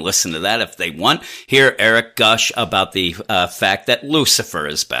up and listen to that if they want. Hear Eric gush about the fact that Lucifer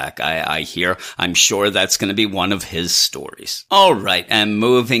is back. I'm sure that's going to be one of his stories. All right. And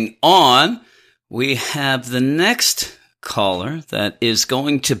moving on, we have the next caller that is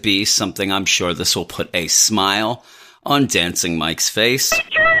going to be something I'm sure this will put a smile on Dancing Mike's face.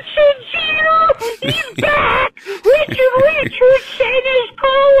 Richard's here! He's back! Richardson is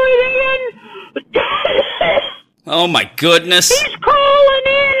calling in! Oh my goodness! He's calling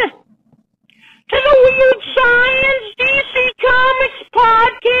in to the Weird Science DC Comics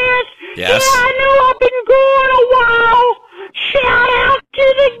podcast! Yes. Yeah, I know I've been gone a while! Shout out to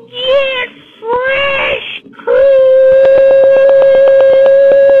the Get Fresh crew!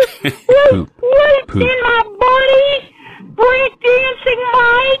 Then my buddy, break dancing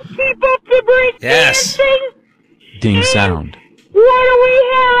Mike, keep up the break dancing. Ding sound. What do we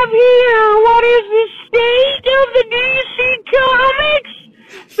have here? What is the state of the DC Comics?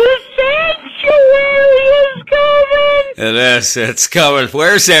 The Sanctuary is coming. It is. It's coming.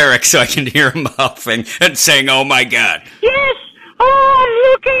 Where's Eric so I can hear him huffing and saying, "Oh my God"? Yes. Oh, I'm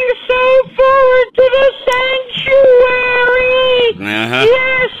looking so forward to the Sanctuary.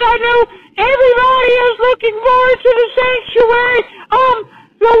 Yes, I know everybody is looking forward to the sanctuary.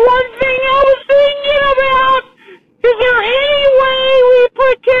 The one thing I was thinking about, is there any way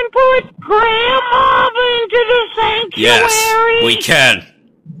we can put Grandma into the sanctuary? Yes, we can.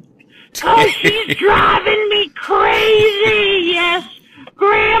 Oh, she's driving me crazy. Yes,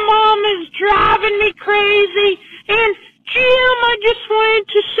 Grandma is driving me crazy. And Jim, I just wanted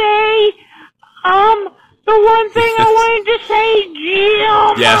to say, the one thing I wanted to say,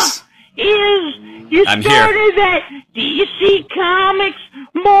 Jim, Yes. is you I'm started here. that DC Comics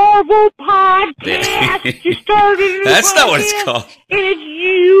Marvel podcast. You started a new That's not what it's podcast, called. And it's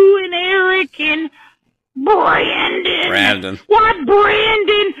you and Eric and Brandon. Why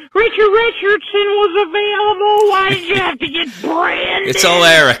Brandon? Richard Richardson was available. Why did you have to get Brandon? It's all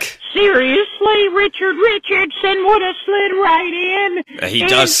Eric. Seriously, Richard Richardson would have slid right in. He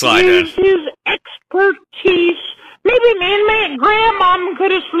does slide in. used his expertise. Maybe man, Grandmom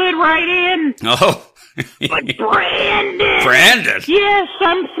could have slid right in. Oh. But Brandon. Brandon. Yes,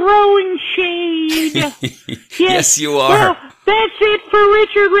 I'm throwing shade. Yes, you are. Well, that's it for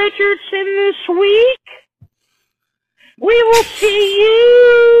Richard Richardson this week. We will see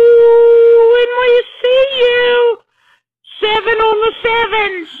you when we see you. 7 on the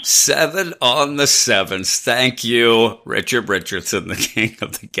 7s. 7 on the 7s. Thank you, Richard Richardson, the king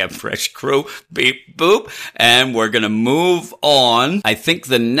of the Get Fresh crew. Beep, boop. And we're going to move on. I think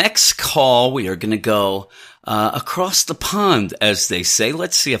the next call, we are going to go across the pond, as they say.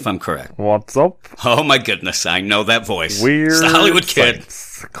 Let's see if I'm correct. What's up? Oh, my goodness. I know that voice. Weird It's the Hollywood Kid.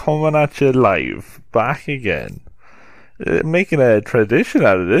 Sights coming at you live. Back again. Making a tradition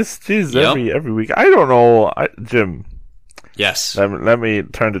out of this. Jeez, Yep. every week. I don't know, Jim. Yes. Let me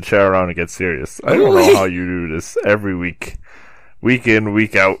turn the chair around and get serious. I don't know how you do this every week. Week in,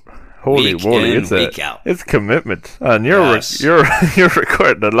 week out. Holy Week moly, in, week out. It's commitment. And you're Yes. you're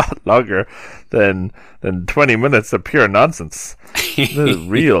recording a lot longer than 20 minutes of pure nonsense. This is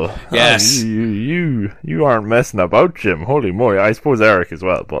real. Yes. You aren't messing about, Jim. Holy moly. I suppose Eric as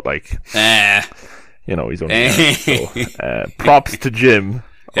well, but he's only Eric, so props to Jim.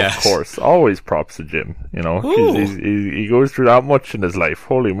 Yes. Of course, always props to Jim. He goes through that much in his life.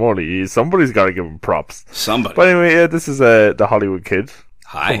 Holy moly, somebody's got to give him props. Somebody. But anyway, this is the Hollywood Kid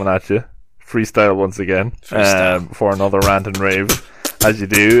Hi. coming at you. Freestyle once again. Freestyle. For another rant and rave. As you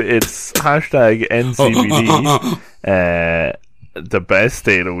do, it's hashtag NCBD, the best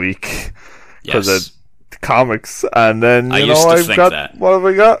day of the week. Because Yes. of comics. And then, I used to I've think got, that. what have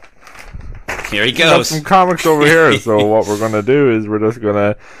I got? Here he Got goes. some comics over here. So what we're going to do is we're just going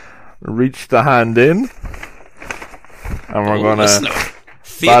to reach the hand in. And we're going Listen to... to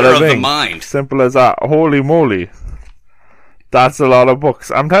Theater of the mind. Simple as that. Holy moly. That's a lot of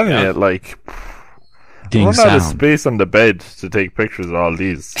books. I'm telling you, like... Ding I'm out of sound. space on the bed to take pictures of all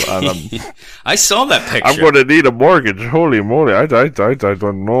these. And I saw that picture. I'm going to need a mortgage. Holy moly. I don't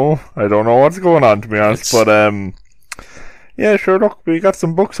know. I don't know what's going on, to be honest. But, yeah, sure, look, we got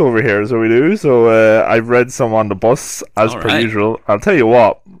some books over here, so we do. So, I've read some on the bus, as All per right. usual. I'll tell you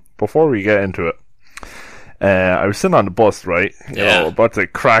what, before we get into it, I was sitting on the bus, right? About to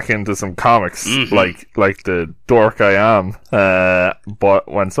crack into some comics, like the dork I am. But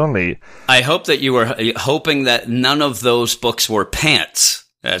when suddenly... I hope that you were hoping that none of those books were pants,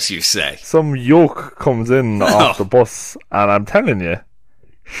 as you say. some yoke comes in off the bus, and I'm telling you,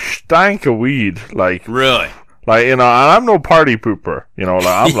 stank of weed, Really? and I'm no party pooper,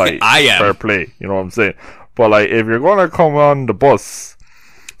 I'm like, I am. fair play, you know what I'm saying? But if you're gonna come on the bus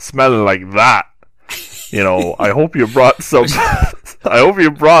smelling like that, I hope you brought some, I hope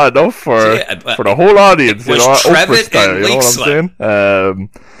you brought enough for the whole audience, was Oprah Trevitt style, and you know what Lakeslip. I'm saying?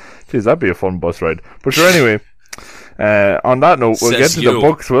 Geez, that'd be a fun bus ride. But sure, anyway, on that note, we'll get Says to you. the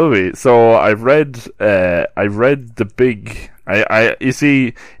books, will we? So I've read the big. You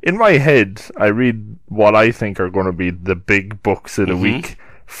see, in my head, I read what I think are going to be the big books of the week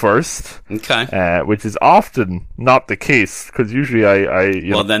first, Okay. which is often not the case because usually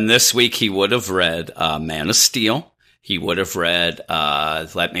Well, then this week he would have read Man of Steel. He would have read,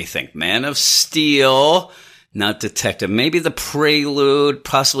 let me think, Man of Steel, not Detective, maybe The Prelude,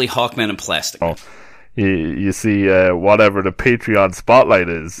 possibly Hawkman and Plastic Man. you see whatever the Patreon spotlight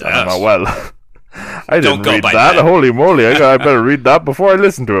is. Yes. And I'm like, well, I Don't didn't go read by that. that. Holy moly! I better read that before I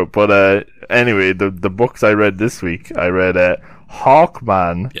listen to it. But anyway, the books I read this week, I read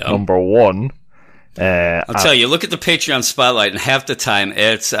Hawkman Yep. number 1. I'll tell you, look at the Patreon spotlight, and half the time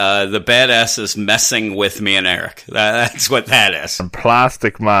it's the badasses messing with me and Eric. That's what that is. And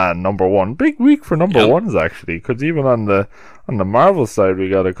Plastic Man number 1. Big week for number Yep. ones actually, because even on the Marvel side we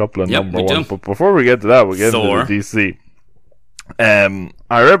got a couple of Yep, number we do. ones. But before we get to that, we'll get Thor. into the DC.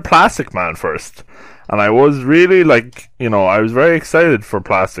 I read Plastic Man first, And I was really I was very excited for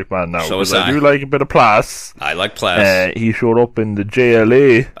Plastic Man now. So was I do like a bit of Plas. I like Plas. He showed up in the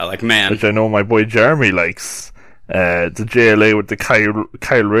JLA. I like Man. Which I know my boy Jeremy likes. The JLA with the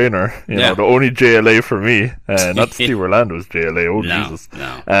Kyle Rayner. The only JLA for me. Not Steve Orlando's JLA. Oh, no, Jesus.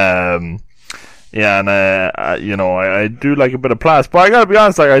 No. Yeah, and I do like a bit of Plas, but I gotta be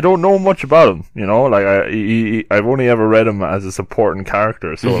honest, I don't know much about him. I've only ever read him as a supporting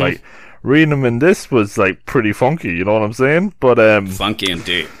character, so reading him in this was pretty funky. You know what I'm saying? But funky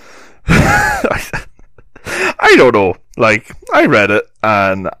indeed. I don't know. I read it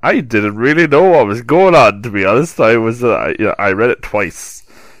and I didn't really know what was going on. To be honest, I read it twice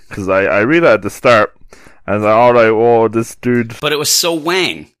because I read it at the start and I was like, all right, oh, this dude. But it was so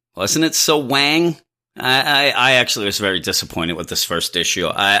Wang. Wasn't it so Wang? I actually was very disappointed with this first issue.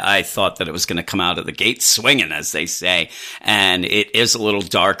 I thought that it was going to come out of the gate swinging, as they say, and it is a little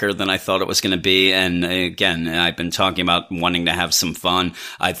darker than I thought it was going to be. And again, I've been talking about wanting to have some fun.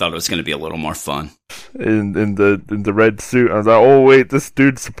 I thought it was going to be a little more fun. In the red suit, I was like, oh wait, this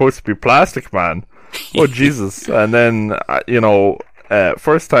dude's supposed to be Plastic Man. Oh Jesus! And then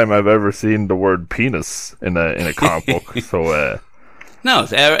first time I've ever seen the word penis in a comic book. So. No,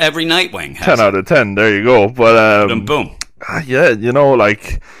 every Nightwing has 10 out of 10, there you go. But, boom. Yeah,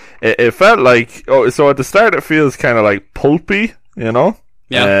 it felt so at the start it feels kind of pulpy, Yeah.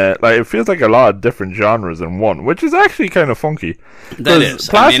 It feels like a lot of different genres in one, which is actually kind of funky. That is.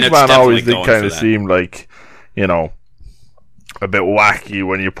 Plastic Man always did kind of seem a bit wacky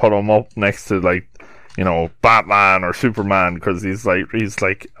when you put him up next to, Batman or Superman, because he's a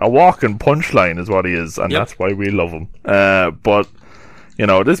walking punchline is what he is, and that's why we love him. But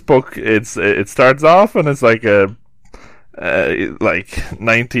this book, it starts off and it's like a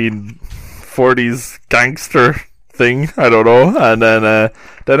 1940s gangster thing, I don't know, and then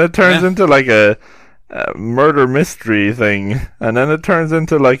it turns into a murder mystery thing, and then it turns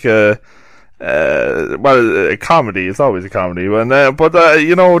into a comedy. It's always a comedy, but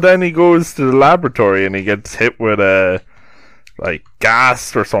then he goes to the laboratory and he gets hit with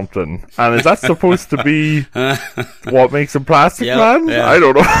gas or something. And is that supposed to be what makes a Plastic Man? Yeah. I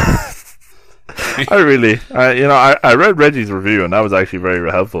don't know. I read Reggie's review and that was actually very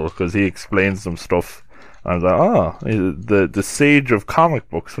helpful because he explains some stuff. I was like, the sage of comic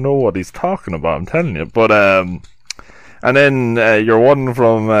books know what he's talking about, I'm telling you. But, and then your one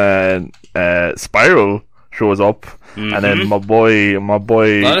from Spiral shows up, and then my boy Eel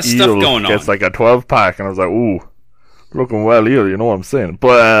gets a 12-pack, and I was like, ooh, looking well here, you know what I'm saying?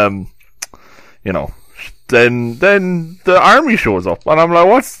 But, then the army shows up, and I'm like,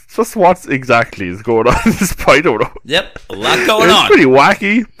 what exactly is going on in this fight? I don't know. Yep, a lot going on. It's pretty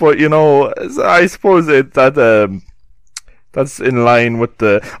wacky, but, I suppose that's in line with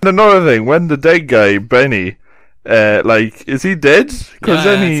the... And another thing, when the dead guy, Benny, is he dead? Because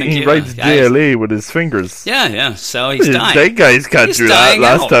then he writes JLA with his fingers. Yeah, so he's dying. Dead guys can't do that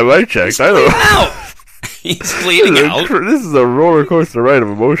last time I checked. I don't know. He's bleeding out. This is a roller coaster ride of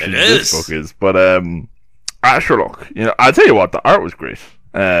emotions. This book is, but Sherlock. I'll tell you what, the art was great.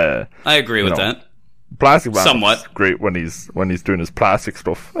 I agree with that. Plastic Man somewhat great when he's doing his plastic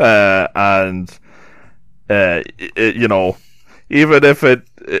stuff, and even if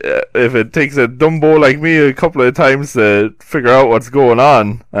it takes a Dumbo like me a couple of times to figure out what's going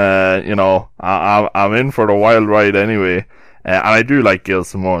on, I'm in for the wild ride anyway. And I do like Gail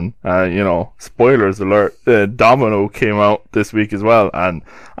Simone. Spoilers alert, Domino came out this week as well, and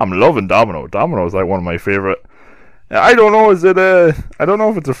I'm loving Domino. Domino is one of my favorite. I don't know, I don't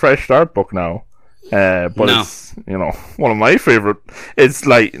know if it's a fresh start book now. But no. It's, one of my favorite. It's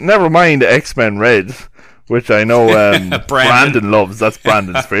never mind X-Men Red, which I know Brandon loves. That's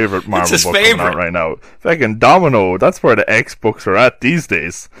Brandon's favorite Marvel book coming out right now. Fucking Domino, that's where the X books are at these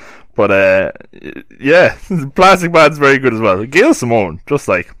days. But, Plastic Man's very good as well. Gail Simone, just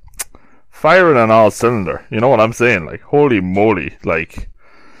firing on all cylinder. You know what I'm saying? Holy moly.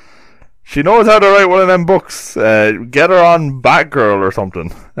 She knows how to write one of them books. Get her on Batgirl or something.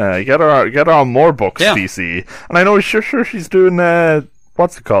 Get her on more books, DC. And I know sure she's doing,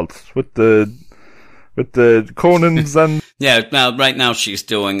 what's it called? With the Conans and... Yeah, right now she's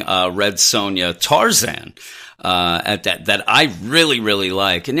doing Red Sonja Tarzan. That I really, really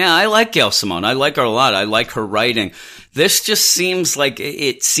like. And I like Gail Simone. I like her a lot. I like her writing. This just seems like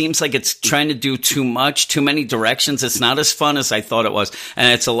it's trying to do too much, too many directions. It's not as fun as I thought it was.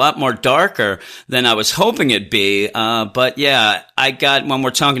 And it's a lot more darker than I was hoping it'd be. But yeah, I got, when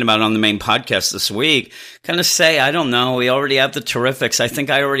we're talking about it on the main podcast this week, kind of say, I don't know, we already have the Terrifics. I think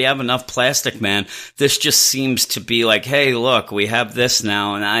I already have enough Plastic Man. This just seems to be like, hey, look, we have this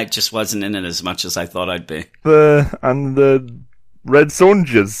now. And I just wasn't in it as much as I thought I'd be. The Red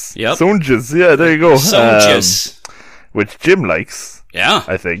Sonjas. Yep. Sonjas, yeah, there you go. Sonjas. Which Jim likes. Yeah.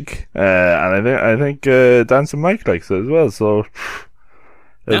 I think. And I think Dancing Mike likes it as well. So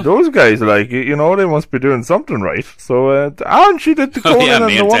those guys, like, you know, they must be doing something right. So, and she did the Conan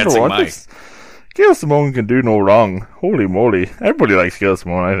and the Wonder Woman. Gail Simone can do no wrong. Holy moly. Everybody likes Gail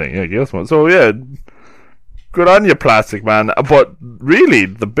Simone, I think. Yeah, Gail Simone. So, yeah, good on you, Plastic Man. But really,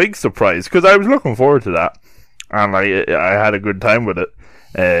 the big surprise, because I was looking forward to that, and I had a good time with it.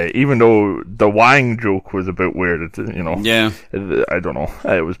 Even though the Wang joke was a bit weird, you know. Yeah. I don't know.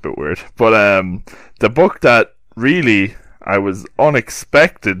 It was a bit weird. But the book that really I was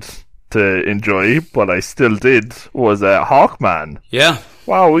unexpected to enjoy, but I still did, was Hawkman. Yeah.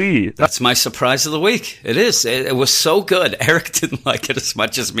 Wowee. That's my surprise of the week. It is. It was so good. Eric didn't like it as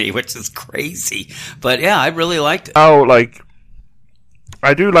much as me, which is crazy. But yeah, I really liked it. Oh, like,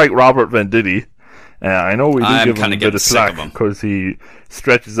 I do like Robert Venditti. I know we do give him a bit of slack because he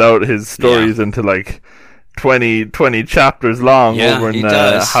stretches out his stories into like 20 chapters long over in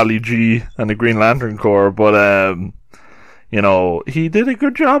Holly G and the Green Lantern Corps, but you know, he did a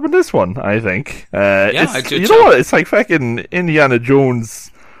good job in this one, I think. I do. You know what? It's like fucking Indiana Jones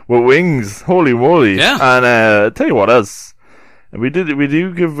with wings. Holy moly! Yeah. And tell you what else, we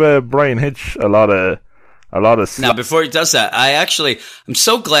do give Brian Hitch a lot of. Now, before he does that, I'm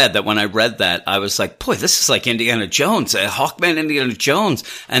so glad that when I read that, I was like, boy, this is like Indiana Jones, Hawkman Indiana Jones.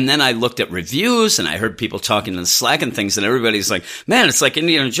 And then I looked at reviews and I heard people talking in Slack and things, and everybody's like, man, it's like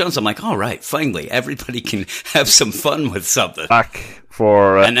Indiana Jones. I'm like, all right, finally, everybody can have some fun with something. Back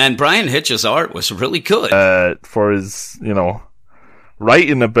for... and then Brian Hitch's art was really good. For his, you know,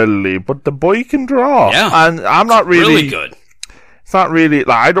 writing ability, but the boy can draw. Yeah. And I'm not really good. It's not really,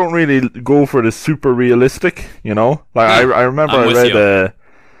 like, I don't really go for the super realistic, you know? Like, I remember I read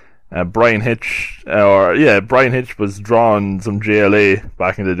Brian Hitch, Brian Hitch was drawing some JLA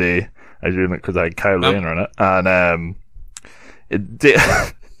back in the day. I was doing it because I had Kyle Rayner in it. And,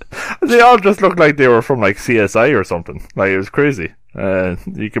 they all just looked like they were from, like, CSI or something. Like, it was crazy.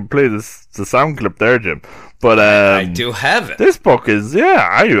 You can play the sound clip there, Jim. But, I do have it. This book is,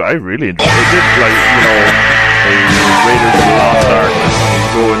 I really enjoyed it. It did, like, you know, Raiders of the Lost Ark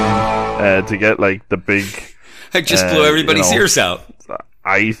going to get like the big. I just blew everybody's ears out.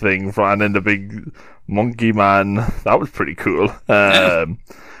 Eye thing, and then the big monkey man. That was pretty cool. And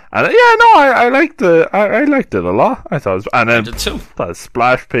I liked it. I liked it a lot. I thought, and then I did too. That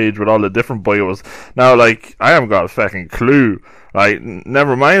splash page with all the different bios. Now, like, I haven't got a fucking clue. Like,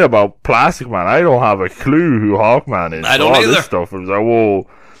 never mind about Plastic Man. I don't have a clue who Hawkman is. I don't either. This stuff. It was like, whoa.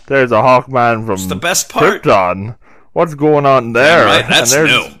 There's a Hawkman from the best part. Krypton. What's going on there? Yeah, right. That's and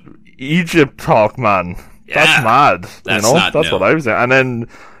there's new. Egypt Hawkman. Yeah, that's mad. That's you know? not That's new. what I was saying. And then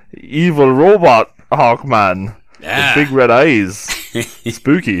evil robot Hawkman. Yeah. With big red eyes.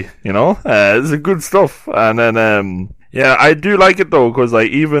 Spooky, you know? It's good stuff. And then, I do like it though, because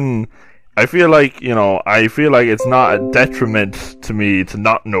like I feel like it's not a detriment to me to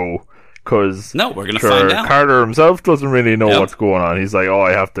not know. Because we're gonna find out. Carter himself doesn't really know what's going on. He's like,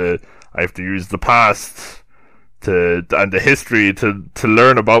 I have to use the past and the history to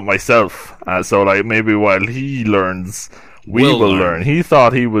learn about myself. So like maybe while he learns, we will learn. He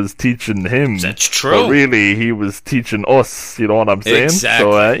thought he was teaching him. That's true. But really, he was teaching us. You know what I'm saying?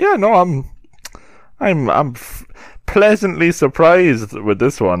 Exactly. So I'm pleasantly surprised with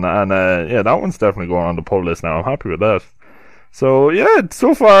this one, and that one's definitely going on the pull list now. I'm happy with that. So, yeah,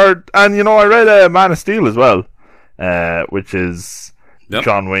 so far, and you know, I read Man of Steel as well, which is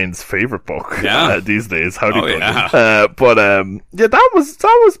John Wayne's favorite book these days. Howdy, buddy. That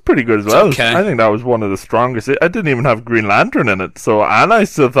was pretty good as well. Okay. I think that was one of the strongest. I didn't even have Green Lantern in it, and I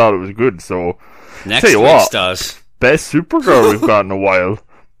still thought it was good. So, next tell you week's what, does. Best Supergirl we've got in a while.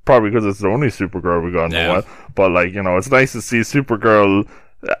 Probably because it's the only Supergirl we've got in a while. But, like, you know, it's nice to see Supergirl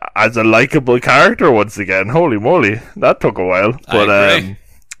as a likable character once again. Holy moly, that took a while. But I agree.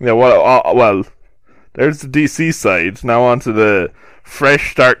 Well, there's the DC side. Now onto the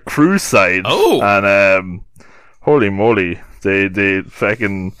Fresh Start Crew side. Oh, and holy moly, they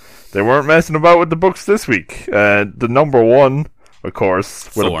weren't messing about with the books this week. The number one, of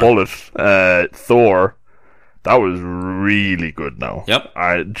course, with Thor. a bullet, Thor. That was really good now.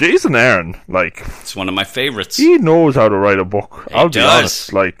 Yep. Jason Aaron, like... It's one of my favorites. He knows how to write a book. I'll be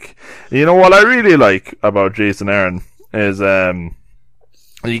honest. Like, you know what I really like about Jason Aaron is,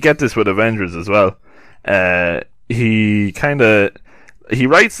 you get this with Avengers as well. He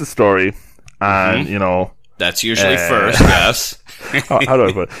writes the story, and, you know... That's usually first, yes. How do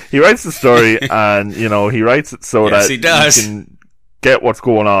I put it? He writes the story, and, you know, he writes it so that he does. You can get what's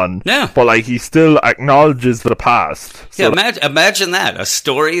going on. Yeah. But, like, he still acknowledges the past. So imagine that. A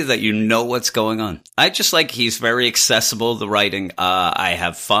story that you know what's going on. I just like he's very accessible, the writing. I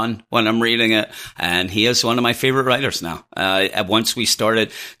have fun when I'm reading it. And he is one of my favorite writers now. Once we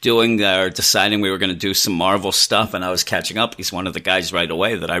started deciding we were going to do some Marvel stuff and I was catching up, he's one of the guys right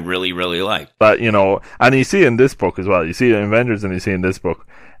away that I really, really like. But, you know, and you see in this book as well. You see in Avengers and you see in this book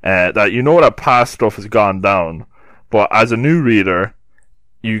that you know that past stuff has gone down. But as a new reader,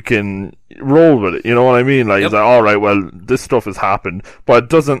 you can roll with it. You know what I mean? Like, it's like, all right, well, this stuff has happened, but it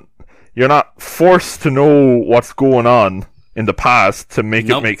doesn't. You're not forced to know what's going on in the past to make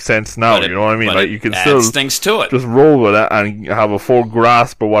it make sense now. You know what I mean? Like, you can still things to it. Just roll with it and have a full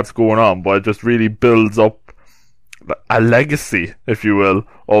grasp of what's going on, but it just really builds up a legacy, if you will,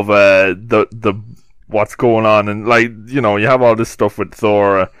 of the what's going on. And, like, you know, you have all this stuff with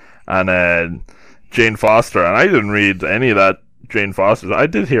Thor and Jane Foster, and I didn't read any of that Jane Foster's. I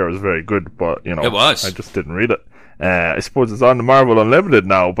did hear it was very good, but, you know, it was. I just didn't read it. I suppose it's on the Marvel Unlimited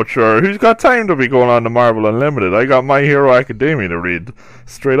now, but sure, who's got time to be going on the Marvel Unlimited? I got My Hero Academia to read,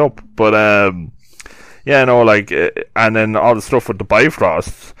 straight up. But, yeah, no, like, and then all the stuff with the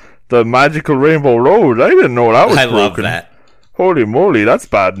Bifrost, the Magical Rainbow Road, I didn't know that was broken. I love that. Holy moly, that's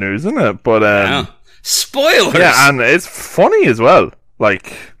bad news, isn't it? But, spoilers! Yeah, and it's funny as well.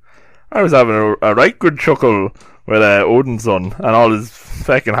 Like, I was having a right good chuckle with Odin's son and all his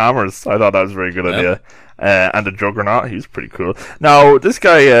fucking hammers. I thought that was a very good idea. And the Juggernaut, he's pretty cool. Now, this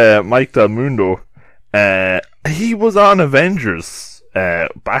guy, Mike Del Mundo, he was on Avengers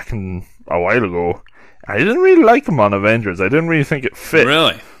back in a while ago. I didn't really like him on Avengers. I didn't really think it fit.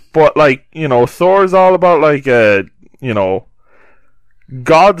 Really? But, like, you know, Thor's all about, like, you know,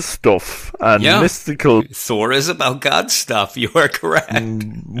 God stuff and mystical. Thor is about God stuff. You are correct.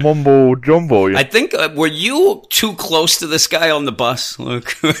 Mumbo jumbo. I think, were you too close to this guy on the bus,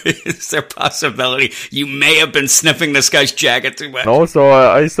 Luke? Is there a possibility you may have been sniffing this guy's jacket too much? No, so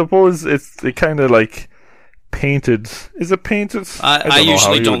I suppose it kind of like painted. Is it painted? I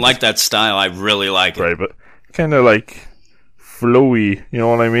usually don't like that style. I really like it. Right, but kind of like flowy, you know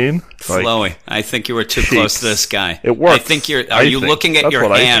what I mean? Flowy. Like, I think you were too close to this guy. It works. I think are you looking at your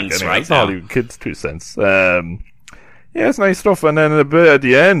hands right now? That's all kids' 2 cents. Yeah, it's nice stuff. And then a bit at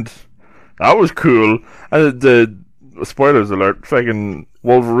the end, that was cool. And the spoilers alert, fucking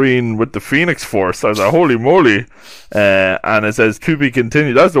Wolverine with the Phoenix Force. I was like, holy moly. And it says to be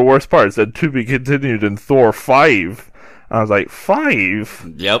continued. That's the worst part. It said to be continued in Thor 5. I was like,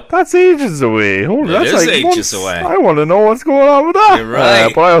 5? Yep. That's ages away. That's like ages away. I want to know what's going on with that. You're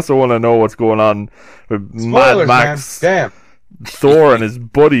right. But I also want to know what's going on with Spoilers, Mad Max, man. Damn. Thor and his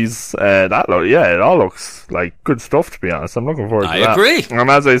buddies. It all looks like good stuff, to be honest. I'm looking forward to that. I agree. And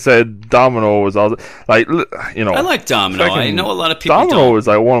as I said, Domino was also, like, you know. I like Domino. I know a lot of people Domino is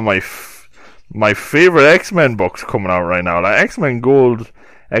like one of my favorite X-Men books coming out right now. Like, X-Men Gold,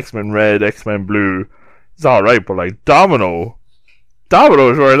 X-Men Red, X-Men Blue. It's alright, but like Domino's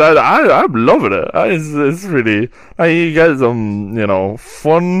where I'm loving it. It's really, like, you get some, you know,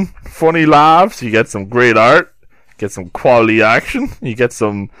 funny laughs, you get some great art, get some quality action, you get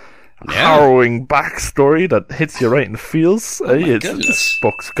some harrowing backstory that hits you right in the feels. This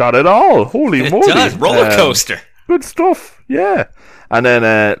book's got it all. Holy moly. It does. Roller coaster. Good stuff, yeah. And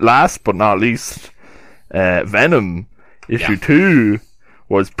then last but not least, Venom issue 2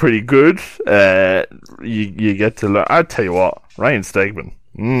 was pretty good. You get to learn. I'll tell you what, Ryan Stegman.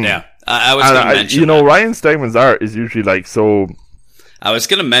 Yeah, I was going to mention. You know, Ryan Stegman's art is usually like so. I was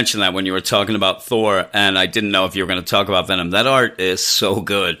going to mention that when you were talking about Thor, and I didn't know if you were going to talk about Venom. That art is so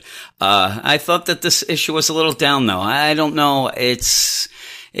good. I thought that this issue was a little down, though. I don't know. It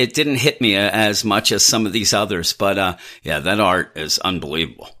didn't hit me as much as some of these others, but yeah, that art is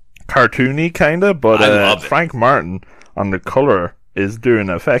unbelievable. Cartoony, kind of, but I love it. Frank Martin on the color is doing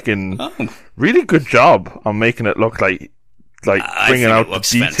a fucking really good job on making it look like bringing out the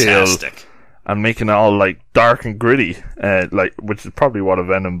detail fantastic. And making it all like dark and gritty, like, which is probably what a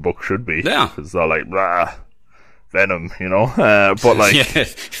Venom book should be. Yeah, it's all like Venom, you know. But like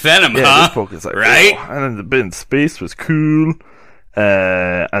Venom, huh? This book is like, right? Oh, and then the bit in space was cool.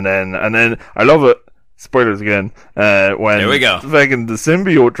 And then I love it. spoilers again. When There we go. fucking the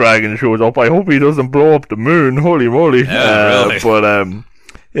symbiote dragon shows up, I hope he doesn't blow up the moon. Holy moly! Yeah, really. But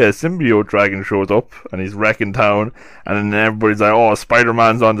yeah, symbiote dragon shows up and he's wrecking town, and then everybody's like, "Oh,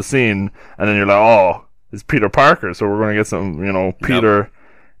 Spider-Man's on the scene," and then you're like, "Oh, it's Peter Parker," so we're gonna get some, Peter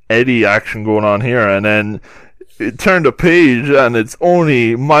Eddie action going on here, and then it turned a page and it's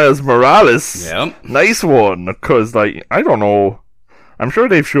only Miles Morales. Yep. Nice one, because I don't know. I'm sure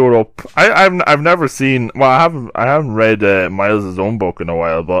they've showed up. I've never seen. Well, I haven't read Miles' own book in a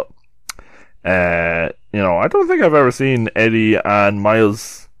while, but I don't think I've ever seen Eddie and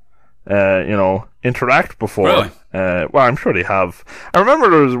Miles, interact before. Really? Well, I'm sure they have. I remember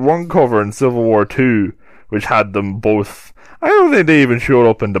there was one cover in Civil War 2 which had them both. I don't think they even showed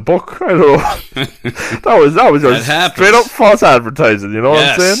up in the book. I don't know. that was just straight up false advertising. You know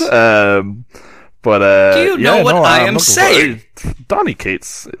what I'm saying? But do you know what I am saying? Donny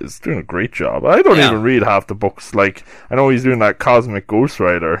Cates is doing a great job. I don't even read half the books. Like, I know he's doing that Cosmic Ghost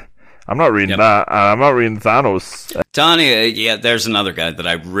Rider. I'm not reading that. I'm not reading Thanos. Donny, there's another guy that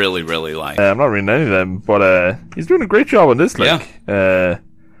I really, really like. I'm not reading any of them, but he's doing a great job on this.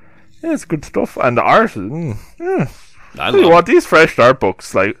 It's good stuff, and the art. I tell you what, these fresh art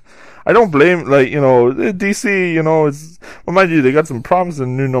books, I don't blame, DC, it's, well, mind you, they got some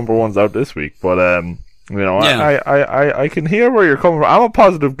promising new number ones out this week, but, I can hear where you're coming from. I'm a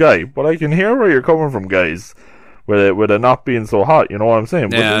positive guy, but I can hear where you're coming from, guys, with it not being so hot, you know what I'm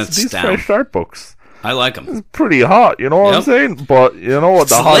saying? But these fresh art books, I like them. It's pretty hot, you know what I'm saying? But, you know what,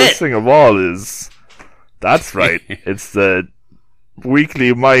 the hottest thing of all is, that's right, it's the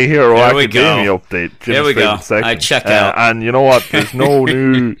weekly My Hero Academia update. There we go. I check out. And you know what? There's no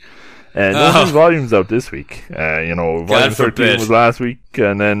new new volumes out this week. Volume 13 was last week,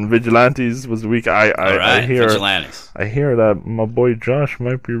 and then Vigilantes was the week. I hear Vigilantes. I hear that my boy Josh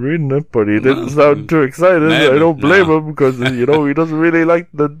might be reading it, but he didn't sound too excited. Maybe. I don't blame him, because he doesn't really like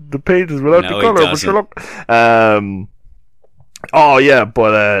the pages without the color. But sure, look.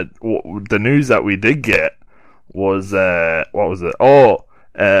 The news that we did get was what was it?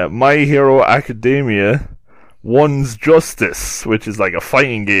 My Hero Academia One's Justice, which is like a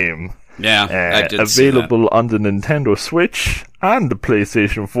fighting game. Yeah, I did available on the Nintendo Switch and the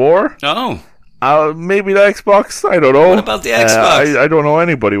PlayStation 4. Oh. Maybe the Xbox. I don't know. What about the Xbox? I don't know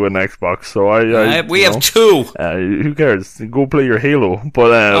anybody with an Xbox, so we have two. Who cares? Go play your Halo.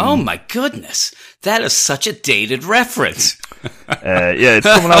 But oh my goodness, that is such a dated reference. It's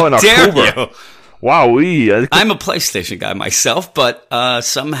coming out in October. Dare you? Wowee. I'm a PlayStation guy myself, but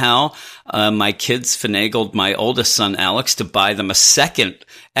somehow my kids finagled my oldest son, Alex, to buy them a second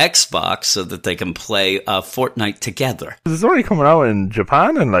Xbox so that they can play Fortnite together. It's already coming out in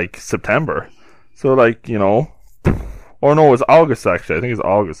Japan in, September. So, or no, it's August, actually. I think it's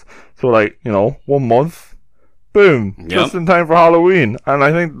August. So, 1 month. Boom. Just in time for Halloween. And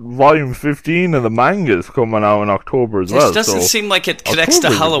I think volume 15 of the manga is coming out in October as well. This doesn't seem like it connects to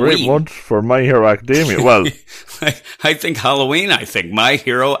Halloween. October's a great month for My Hero Academia. Well, I think Halloween, I think My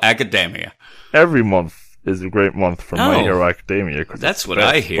Hero Academia. Every month is a great month for My Hero Academia. That's what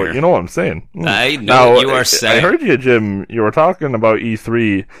I hear. But you know what I'm saying. I know what you are saying. I heard you, Jim. You were talking about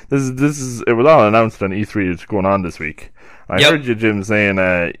E3. It was all announced on E3 that's going on this week. I heard you, Jim, saying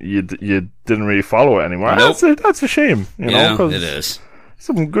you didn't really follow it anymore. Nope. That's a shame. It is.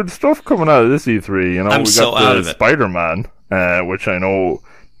 Some good stuff coming out of this E3. I'm so out of it. Spider-Man, which I know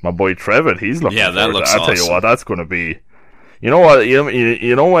my boy Trevitt, he's looking forward to. That looks I'll tell you what, that's going to be. You know what?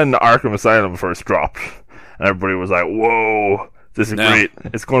 You know when Arkham Asylum first dropped, and everybody was like, "Whoa, this is great!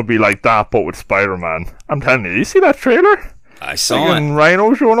 It's going to be like that, but with Spider-Man." I'm telling you, you see that trailer? I saw it.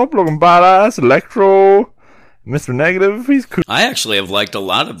 Rhino showing up, looking badass. Electro. Mr. Negative, he's cool. I actually have liked a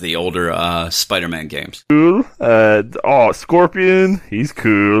lot of the older Spider-Man games. Cool. Scorpion, he's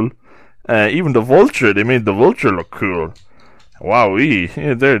cool. Even the Vulture, they made the Vulture look cool. Wowee.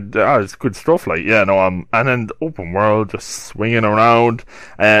 It's good stuff. And then the open world, just swinging around.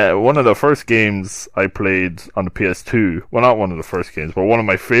 One of the first games I played on the PS2, well, not one of the first games, but one of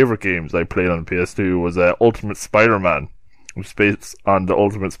my favorite games I played on the PS2 was Ultimate Spider-Man. Which is based on the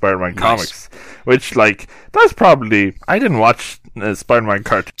Ultimate Spider-Man comics. Which, that's probably... I didn't watch Spider-Man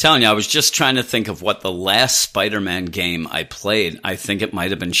cartoon. Telling you, I was just trying to think of what the last Spider-Man game I played. I think it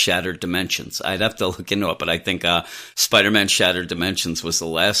might have been Shattered Dimensions. I'd have to look into it, but I think Spider-Man Shattered Dimensions was the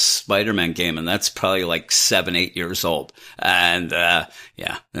last Spider-Man game, and that's probably 7-8 years old. And, I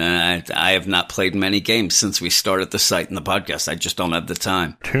have not played many games since we started the site and the podcast. I just don't have the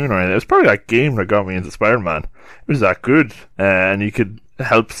time. It was probably that game that got me into Spider-Man. It was that good, and you could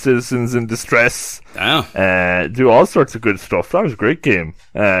help citizens in distress, do all sorts of good stuff. That was a great game.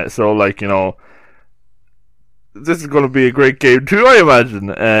 this is going to be a great game too, I imagine.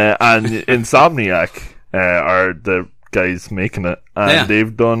 And Insomniac are the guys making it, and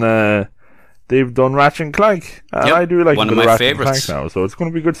they've done Ratchet and Clank, and I do like one a of bit my of Ratchet favorites and Clank now, so it's going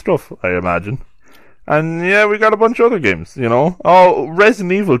to be good stuff, I imagine. And yeah, we got a bunch of other games, you know. Oh,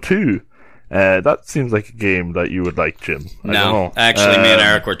 Resident Evil 2. That seems like a game that you would like, Jim. I don't know. Actually, me and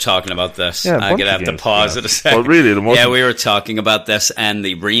Eric were talking about this. Yeah, I'm going to have to pause it a second. Well, really, we were talking about this, and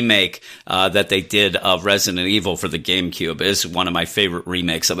the remake that they did of Resident Evil for the GameCube is one of my favorite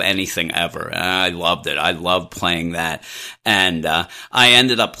remakes of anything ever. And I loved it. I loved playing that. And I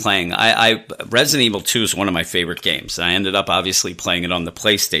ended up playing... Resident Evil 2 is one of my favorite games. I ended up obviously playing it on the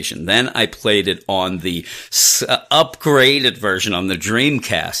PlayStation. Then I played it on the upgraded version on the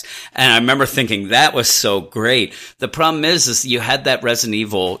Dreamcast. And I remember thinking that was so great. The problem is you had that Resident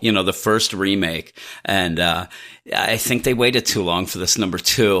Evil, you know, the first remake, and I think they waited too long for this number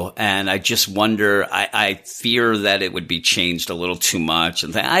 2, and I just wonder, I fear that it would be changed a little too much,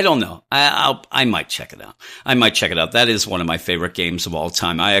 and I don't know. I might check it out. That is one of my favorite games of all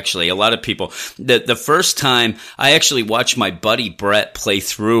time. A lot of people, the first time I actually watched my buddy Brett play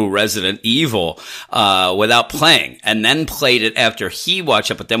through Resident Evil, without playing, and then played it after he watched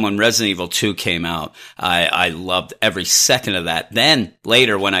it, but then when Resident Evil 2 came out, I loved every second of that. Then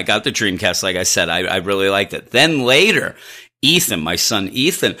later, when I got the Dreamcast, like I said, I really liked it. Then later, Ethan, my son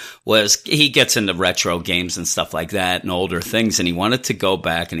Ethan, he gets into retro games and stuff like that and older things, and he wanted to go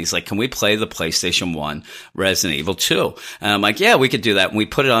back, and he's like, can we play the PlayStation 1 Resident Evil 2? And I'm like, yeah, we could do that. And we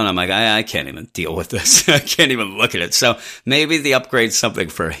put it on. I'm like, I can't even deal with this. I can't even look at it. So maybe the upgrade's something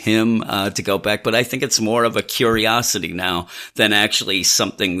for him to go back, but I think it's more of a curiosity now than actually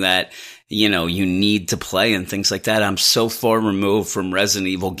something that, you know, you need to play and things like that. I'm so far removed from Resident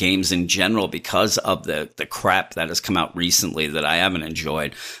Evil games in general because of the crap that has come out recently that I haven't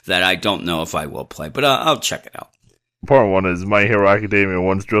enjoyed, that I don't know if I will play, but I'll check it out. Important one is My Hero Academia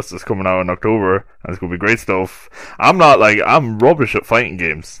One's Justice coming out in October, and it's going to be great stuff. I'm rubbish at fighting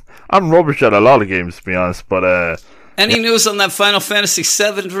games. I'm rubbish at a lot of games, to be honest, but any news on that Final Fantasy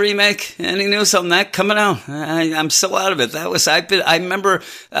VII remake? Any news on that coming out? I'm so out of it. I remember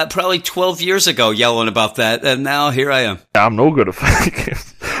probably 12 years ago yelling about that, and now here I am. I'm no good at fighting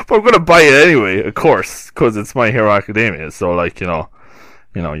games, but I'm going to buy it anyway, of course, because it's My Hero Academia. So, like, you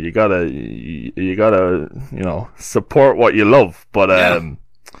gotta, support what you love. But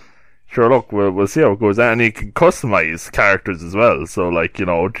sure, look, we'll see how it goes. And you can customize characters as well. So, like,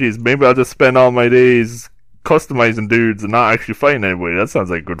 maybe I'll just spend all my days customizing dudes and not actually fighting anybody. That sounds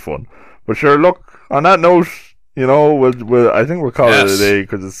like good fun. But sure, look, on that note, I think we'll call it a day,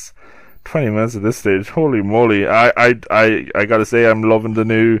 because it's 20 minutes at this stage. Holy moly. I gotta say, I'm loving the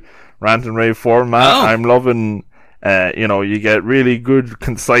new rant and rave format. I'm loving, you get really good,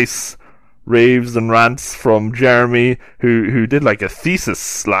 concise raves and rants from Jeremy, who did like a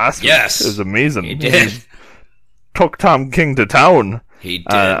thesis last week. It was amazing. He did. He took Tom King to town. He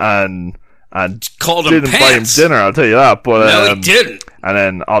did. And called him didn't pants. buy him dinner, I'll tell you that. But no, he didn't. And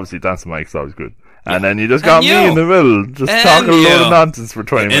then obviously Dancing Mike's always good. And then you just got me in the middle, just talking a load of nonsense for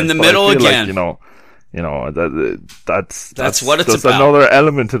 20 minutes. In the middle again. Like, that's what it's just about. Another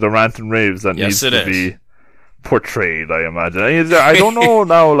element to the rant and raves that needs to be portrayed, I imagine. I don't know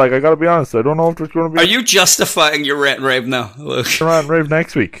now, like, I gotta be honest, I don't know if there's going to be... Are you justifying your rant and rave now, Luke? Rant and rave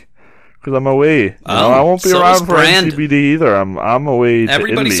next week. Because I'm away. I won't be around for NCBD either. I'm away to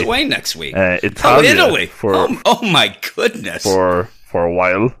Everybody's Italy. Away next week. Italy. Oh my goodness. For a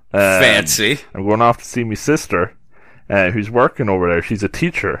while. Fancy. I'm going off to see my sister, who's working over there. She's a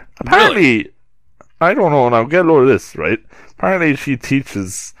teacher. Apparently, I don't know, and I'll get a load of this, right? Apparently she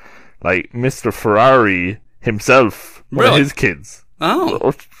teaches, like, Mr. Ferrari himself, one of his kids.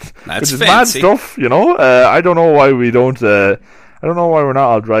 Oh, that's fancy. Mad stuff, I don't know why we don't... I don't know why we're not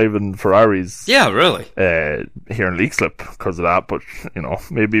all driving Ferraris. Yeah, really. Here in Leixlip because of that, but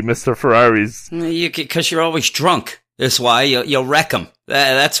maybe Mr. Ferrari's. Because you're always drunk. That's why you'll wreck them.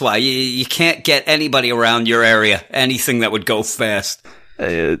 That's why you can't get anybody around your area. Anything that would go fast.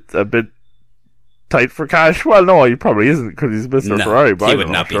 It's a bit tight for cash. Well, no, he probably isn't because he's Mr. Ferrari. But he would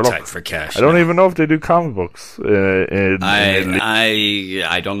not be tight for cash. I don't even know if they do comic books. I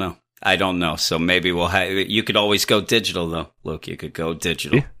don't know. I don't know. So maybe you could always go digital though. Look, you could go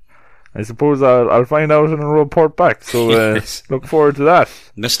digital. Yeah. I suppose I'll find out and report back. So look forward to that.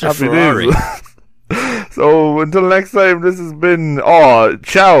 Mr. Happy Ferrari. So until next time, this has been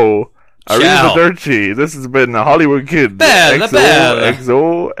ciao. Arrivederci. This has been the Hollywood Kid. Bella, bella.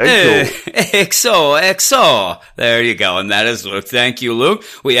 XO. XO. There you go. And that is Luke. Thank you, Luke.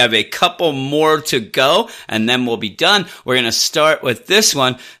 We have a couple more to go, and then we'll be done. We're going to start with this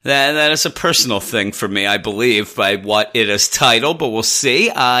one. That is a personal thing for me, I believe, by what it is titled, but we'll see.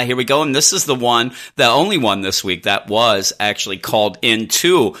 Here we go. And this is the only one this week that was actually called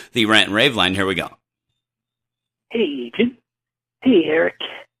into the Rant and Rave line. Here we go. Hey, Jim. Hey, Eric.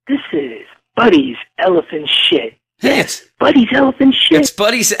 This is Buddy's Elephant Shit. Hey, yes, Buddy's Elephant Shit. It's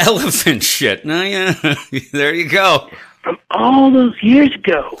Buddy's Elephant Shit. No, yeah. There you go. From all those years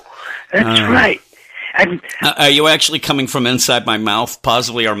ago. That's right. Are you actually coming from inside my mouth,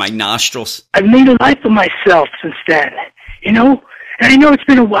 possibly, or my nostrils? I've made a life of myself since then. You know? And I know it's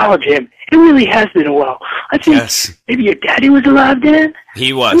been a while, Jim. It really has been a while. I think maybe your daddy was alive then?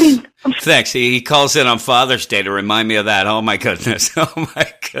 He was. I mean, thanks. He calls in on Father's Day to remind me of that. Oh, my goodness. Oh,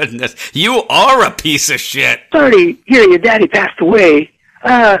 my goodness. You are a piece of shit. Sorry to hear your daddy passed away.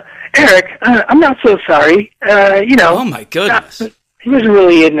 Eric, I'm not so sorry. You know. Oh, my goodness. He wasn't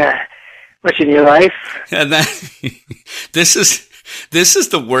really in much in your life. And this is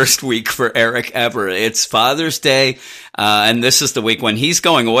the worst week for Eric ever. It's Father's Day, and this is the week when he's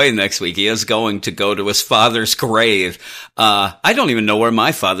going away next week. He is going to go to his father's grave. I don't even know where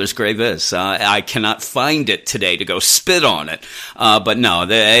my father's grave is. I cannot find it today to go spit on it. But no,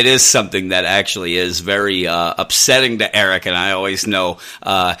 it is something that actually is very upsetting to Eric, and I always know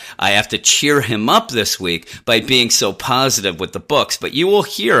I have to cheer him up this week by being so positive with the books. But you will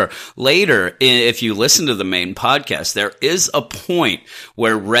hear later, if you listen to the main podcast, there is a point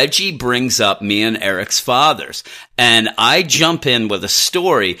where Reggie brings up me and Eric's fathers, and I jump in with a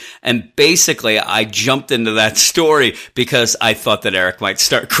story, and basically I jumped into that story because I thought that Eric might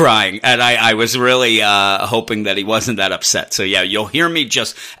start crying, and I was really hoping that he wasn't that upset. So yeah, you'll hear me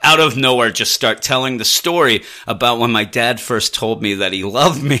just out of nowhere just start telling the story about when my dad first told me that he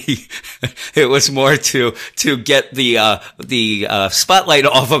loved me. It was more to get the spotlight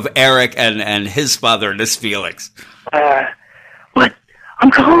off of Eric and his father and his feelings. But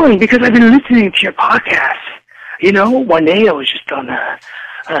I'm calling because I've been listening to your podcast. You know, one day I was just on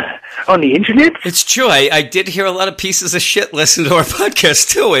the internet. It's true. I did hear a lot of pieces of shit listen to our podcast,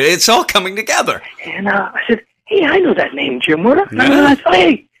 too. It's all coming together. And I said, hey, I know that name, Jim Warner. Yeah. And I thought,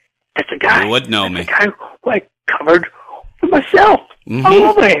 hey, that's the guy. You would know me. The guy who I covered for myself. Mm-hmm. I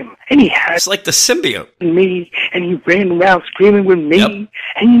love him. And he had... It's like the symbiote. Me, and he ran around screaming with me. Yep.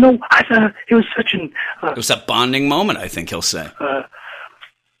 And, you know, I thought it was such an... it was a bonding moment, I think he'll say.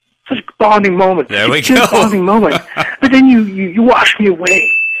 Such a bonding moment. There we go. Bonding moment. But then you washed me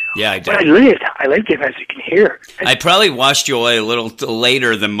away. Yeah, I did. But I lived him, as you can hear. I probably washed you away a little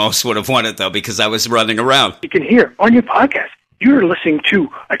later than most would have wanted, though, because I was running around. You can hear on your podcast. You're listening to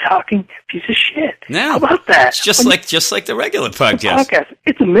a talking piece of shit. No, how about that? It's just like the regular podcast.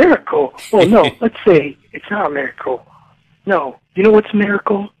 It's a miracle. Well, no, let's say it's not a miracle. No, you know what's a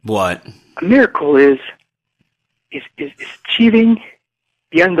miracle? What? A miracle is achieving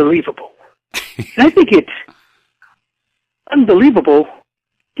the unbelievable. And I think it's unbelievable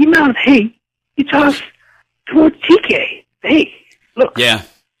the amount of hate you toss towards TK. Hey, look. Yeah.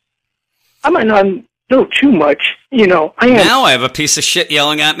 I might not know too much. You know, I am. Now I have a piece of shit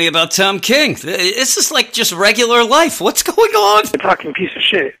yelling at me about Tom King. This is like just regular life. What's going on? You're talking piece of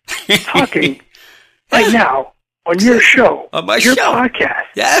shit. You're talking right now on your show. On my your show. Podcast.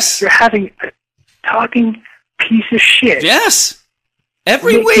 Yes. You're having a talking piece of shit. Yes.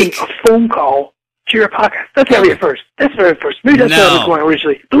 Every making week. A phone call to your podcast. That's very first. Maybe that's how it was going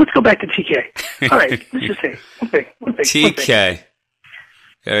originally. But let's go back to TK. All right. Let's just say one thing. TK.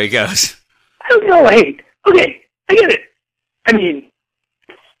 There he goes. I don't know hate. Okay. I get it. I mean,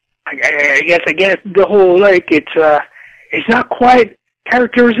 I guess the whole, like, it's not quite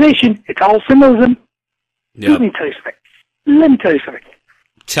characterization. It's all symbolism. Yep. Let me tell you something.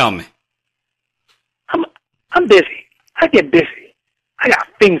 Tell me. I'm busy. I get busy. I got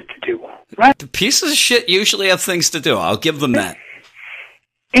things to do, right? The pieces of shit usually have things to do. I'll give them that.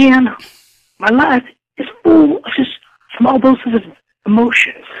 And my life is full of just small doses of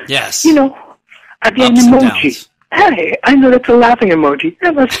emotions. Yes. You know, I get an emoji. Hey, I know that's a laughing emoji.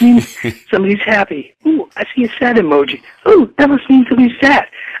 That must mean somebody's happy. Ooh, I see a sad emoji. Ooh, that must mean somebody's sad.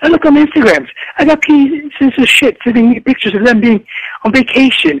 I look on Instagrams. I got pieces of shit sending me pictures of them being on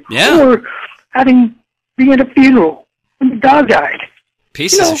vacation. Yeah. Or being at a funeral when the dog died.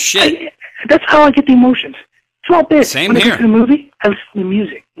 Pieces of shit. That's how I get the emotions. Small bit. Same when here. I go to the movie, I listen to the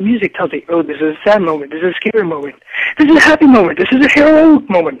music. The music tells me, oh, this is a sad moment. This is a scary moment. This is a happy moment. This is a heroic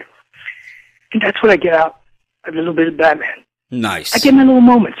moment. And that's what I get out. A little bit of Batman. Nice. I get my little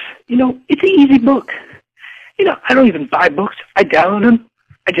moments. You know, it's an easy book. You know, I don't even buy books. I download them.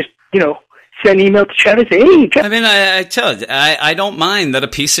 I just, you know, send an email to Chad and say, hey, Chad. I mean, I tell you, I don't mind that a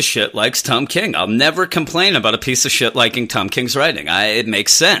piece of shit likes Tom King. I'll never complain about a piece of shit liking Tom King's writing. It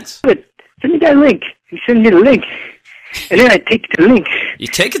makes sense. But send me that link. You send me the link. And then I take the link. You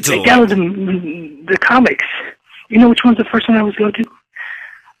take it to the link. I download the comics. You know which one's the first one I always go to?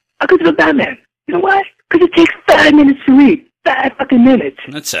 I'll go to the Batman. You know why? Because it takes 5 minutes to read. 5 fucking minutes.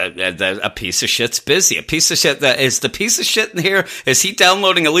 That's a piece of shit's busy. A piece of shit that is the piece of shit in here. Is he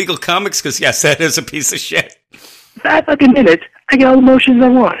downloading illegal comics? Because yes, that is a piece of shit. 5 fucking minutes. I get all the motions I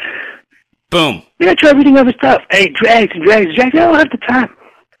want. Boom. Then I try reading other stuff. Hey, drags. I don't have the time.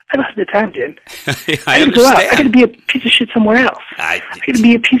 I don't have the time, Jen. I gotta go out. I gotta be a piece of shit somewhere else. I gotta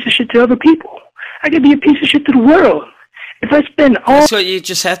be a piece of shit to other people. I gotta be a piece of shit to the world. If I spend all... That's what you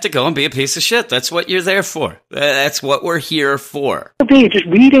just have to go and be a piece of shit. That's what you're there for. That's what we're here for. Okay, just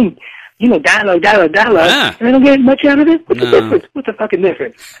reading, you know, dialogue, and I don't get much out of it? What's the difference? What's the fucking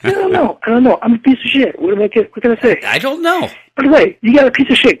difference? I don't know. I'm a piece of shit. What can I say? I don't know. By the way, you got a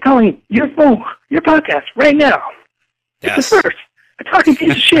piece of shit calling your phone, your podcast, right now. Yes. It's the first. A talking piece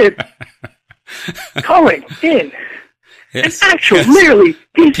of shit calling in. Yes. An actual, literally,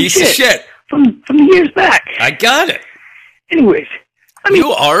 piece of shit. From years back. I got it. Anyways, I mean...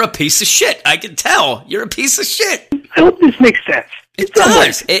 You are a piece of shit. I can tell. You're a piece of shit. I hope this makes sense. It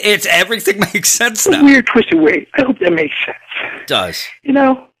does. It's everything makes sense now. In a weird, twisted way. I hope that makes sense. It does. You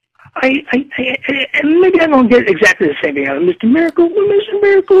know, and maybe I don't get exactly the same thing out of Mr. Miracle. Mr.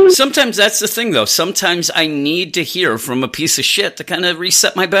 Miracle. Sometimes that's the thing, though. Sometimes I need to hear from a piece of shit to kind of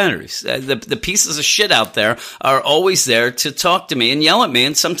reset my batteries. The pieces of shit out there are always there to talk to me and yell at me,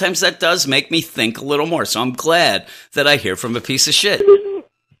 and sometimes that does make me think a little more. So I'm glad that I hear from a piece of shit.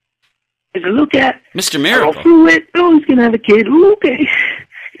 As I look at Mr. Miracle. Go through it. Oh, he's gonna have a kid. Ooh, okay.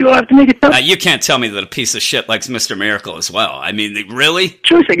 You don't have to make it tough. You can't tell me that a piece of shit likes Mr. Miracle as well. I mean, really?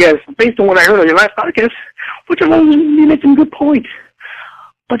 Choice, I guess, based on what I heard on your last podcast, which I love, you made some good points.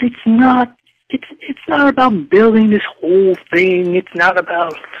 But it's not. It's not about building this whole thing. It's not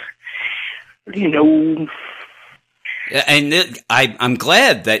about, you know. And I'm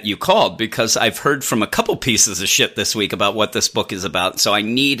glad that you called, because I've heard from a couple pieces of shit this week about what this book is about. So I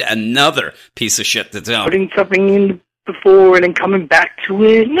need another piece of shit to tell. Putting something in before and then coming back to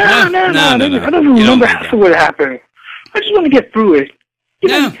it. No. I don't even remember half of what happened. I just want to get through it.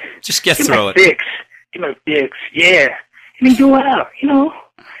 Just get through it. Get my fix. Yeah. And then go out, you know.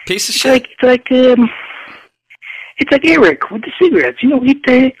 Piece of shit. It's like Eric with the cigarettes. You know,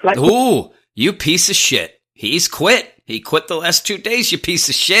 ooh, you piece of shit. He's quit. He quit the last 2 days, you piece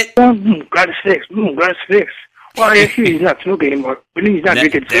of shit. Got his fix. Well, he's not smoking anymore. But he's not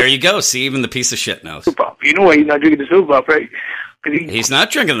drinking. There you go. See, even the piece of shit knows. Soda pop. You know why he's not drinking the soda pop, right? He's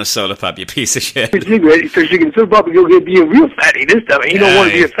not drinking the soda pop, you piece of shit. He starts drinking soda pop and he'll be a real fatty this time. He don't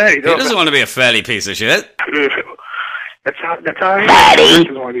want to be a fatty. He doesn't want to be a fatty piece of shit. That's how I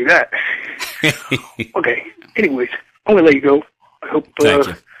doesn't want to do that. Okay. Anyways, I'm going to let you go. I hope...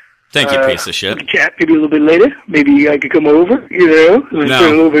 Thank you, piece of shit. We can chat maybe a little bit later. Maybe I could come over, you know, spend a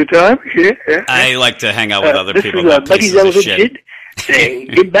little bit of time. Yeah. I like to hang out with other people. This is Buddy's Elephant Shit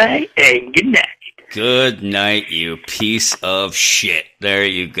saying goodbye and good night. Good night, you piece of shit. There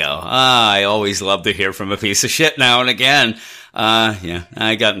you go. I always love to hear from a piece of shit now and again.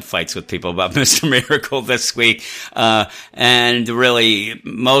 I got in fights with people about Mr. Miracle this week. And really,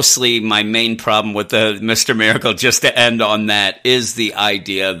 mostly my main problem with the Mr. Miracle, just to end on that, is the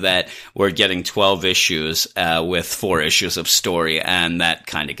idea that we're getting 12 issues, with 4 issues of story. And that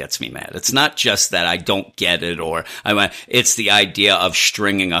kind of gets me mad. It's not just that I don't get it, it's the idea of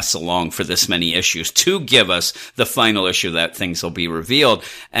stringing us along for this many issues to give us the final issue that things will be revealed.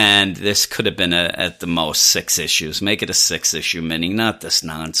 And this could have been at the most 6 issues. Make it a 6 issue mini, not this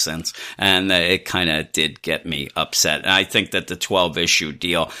nonsense. And it kind of did get me upset. And I think that the 12 issue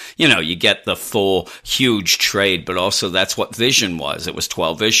deal, you know, you get the full huge trade, but also that's what Vision was. It was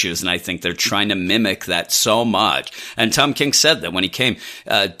 12 issues. And I think they're trying to mimic that so much. And Tom King said that when he came,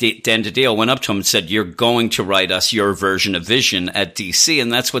 Dan DiDio went up to him and said, "You're going to write us your version of Vision at DC."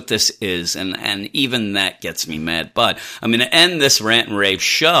 And that's what this is. And even that gets me mad. But I'm going to end this rant and rave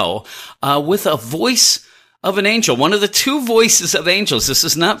show, with a voice of an angel, one of the 2 voices of angels. This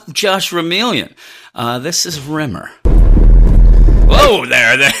is not Josh Ramelian. This is Rimmer. Whoa,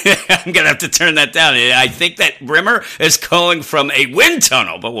 there. I'm going to have to turn that down. I think that Rimmer is calling from a wind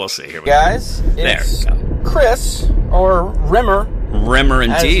tunnel, but we'll see. Here we guys, go. It's there we go. Chris, or Rimmer. Rimmer,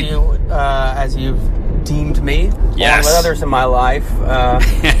 indeed. As you've deemed me, Yes. along with others in my life,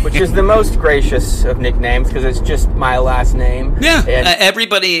 which is the most gracious of nicknames because it's just my last name. Yeah, And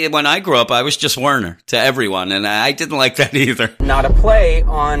everybody, when I grew up, I was just Werner to everyone, and I didn't like that either. not a play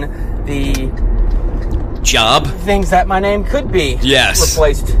on the Job? things that my name could be Yes.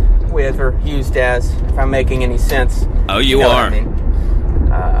 replaced with or used as, if I'm making any sense. Oh, you know what are. I mean?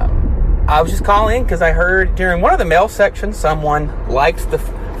 I was just calling because I heard during one of the mail sections someone liked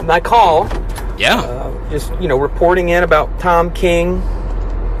my call, Yeah. just, reporting in about Tom King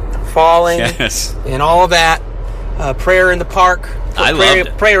falling Yes. and all of that. Prayer in the park. I pray, loved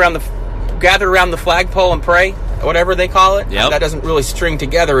it. Pray gather around the flagpole and pray, whatever they call it. Yep. That doesn't really string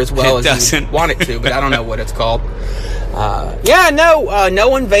together as well It as you doesn't. want it to, but I don't know what it's called.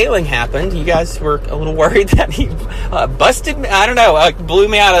 No unveiling happened. You guys were a little worried that he busted me. I don't know, blew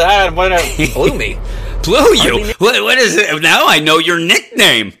me out of that. Blew me. Blew you? What is it? Now I know your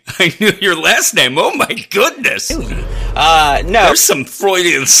nickname. I knew your last name. Oh, my goodness. No. There's some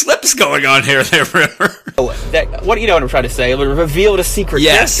Freudian slips going on here, River. What do you know what I'm trying to say? It revealed a secret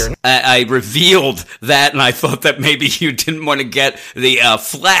Yes, character. I revealed that, and I thought that maybe you didn't want to get the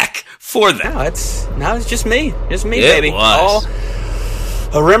flack for that. No, it's just me. Just me, It baby. was.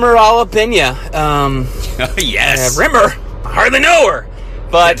 A Rimmer all up in ya. Yes. Rimmer, I hardly know her.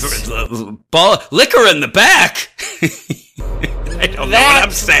 But Liquor in the back. I don't know what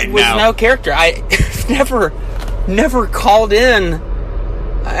I'm saying was now. no character. I never called in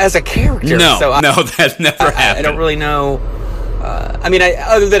as a character. No, so that never happened. I don't really know.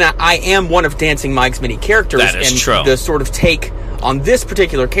 Other than I am one of Dancing Mike's many characters. That is and true. The sort of take on this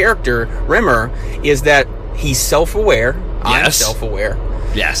particular character, Rimmer, is that he's self-aware. I'm Yes. self-aware.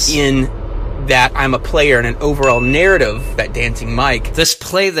 Yes. In that I'm a player in an overall narrative that Dancing Mike This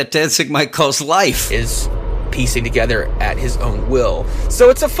play that Dancing Mike calls life. is piecing together at his own will. So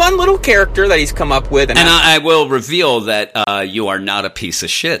it's a fun little character that he's come up with. And I will reveal that you are not a piece of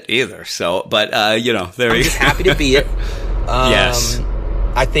shit either. So, but, there I'm you just go. happy to be it. Yes.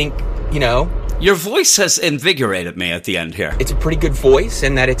 I think, Your voice has invigorated me at the end here. it's a pretty good voice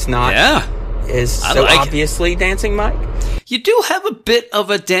in that it's not Yeah. is I so like it. obviously Dancing Mike. You do have a bit of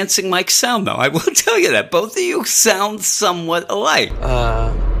a Dancing Mike sound, though. I will tell you that. Both of you sound somewhat alike.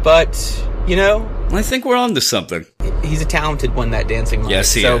 But, I think we're on to something. he's a talented one, that Dancing Mike.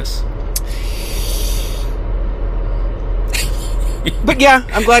 Yes, he So- is. But yeah,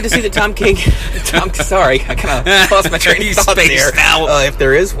 I'm glad to see that Tom King. Sorry, I kind of lost my train You of thought spaced there. out. If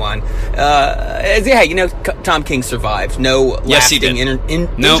there is one, Tom King survived. No Yes, he lasting did.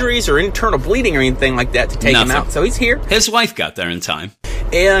 Nope. injuries or internal bleeding or anything like that to take him Nothing. out. So he's here. His wife got there in time.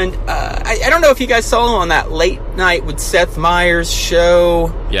 And I don't know if you guys saw him on that late night with Seth Meyers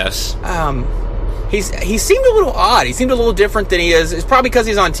show. Yes. He seemed a little odd. He seemed a little different than he is. It's probably because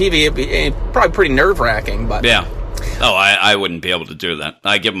he's on TV. It'd probably pretty nerve-wracking, but Yeah. Oh, I wouldn't be able to do that.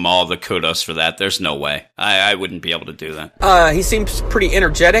 I give him all the kudos for that. There's no way. I wouldn't be able to do that. he seems pretty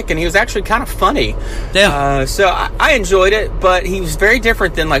energetic, and he was actually kind of funny. Yeah. So I enjoyed it, but he was very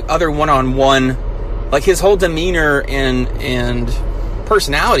different than like other one-on-one. Like his whole demeanor and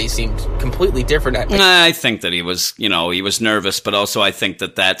personality seemed completely different. I think that he was nervous, but also I think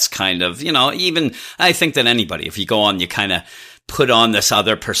that that's kind of, even I think that anybody, if you go on, you kind of put on this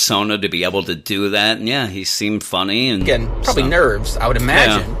other persona to be able to do that. And yeah, he seemed funny. And Again, probably so- nerves, I would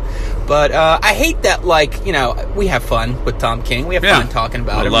imagine. But I hate that, we have fun with Tom King. We have fun talking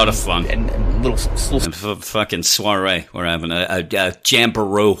about him. A lot of fun. And little Fucking soiree. We're having a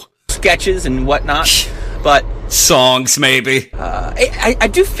jamboree. sketches and whatnot. But songs, maybe. I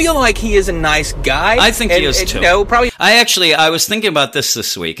do feel like he is a nice guy. I think he is too. Probably. I was thinking about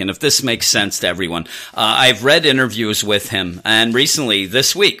this week, and if this makes sense to everyone, I've read interviews with him, and recently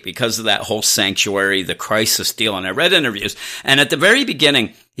this week, because of that whole Sanctuary, the Crisis deal, and I read interviews, and at the very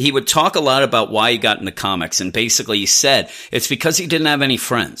beginning, he would talk a lot about why he got into comics, and basically he said it's because he didn't have any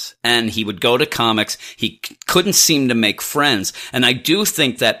friends, and he would go to comics, he couldn't seem to make friends, and I do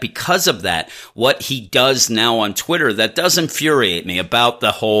think that because of that, what he does now on Twitter, that does infuriate me about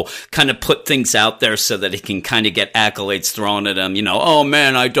the whole kind of put things out there so that he can kind of get accolades thrown at him, oh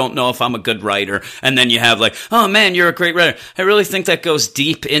man, I don't know if I'm a good writer, and then you have like, oh man, you're a great writer. I really think that goes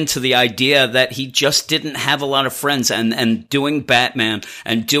deep into the idea that he just didn't have a lot of friends, and doing Batman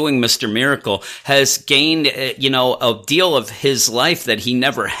and doing Mr. Miracle has gained, a deal of his life that he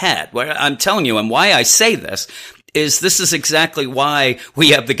never had. I'm telling you, and why I say this this is exactly why we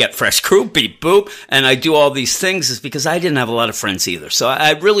have the Get Fresh crew, Beep Boop, and I do all these things is because I didn't have a lot of friends either. So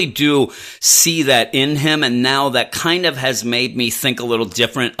I really do see that in him, and now that kind of has made me think a little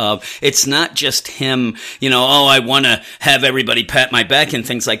different of, it's not just him, I want to have everybody pat my back and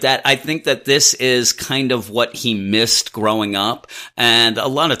things like that. I think that this is kind of what he missed growing up, and a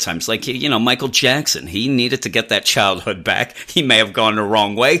lot of times, like, Michael Jackson, he needed to get that childhood back. He may have gone the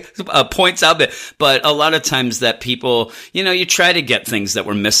wrong way, points out that, but a lot of times that people, you try to get things that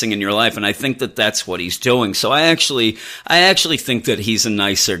were missing in your life, and I think that that's what he's doing. So I actually think that he's a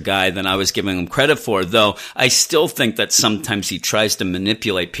nicer guy than I was giving him credit for, though I still think that sometimes he tries to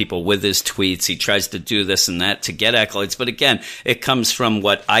manipulate people with his tweets. He tries to do this and that to get accolades. But again, it comes from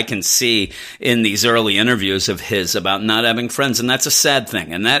what I can see in these early interviews of his about not having friends, and that's a sad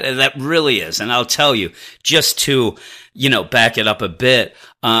thing. And that really is. And I'll tell you, just to back it up a bit,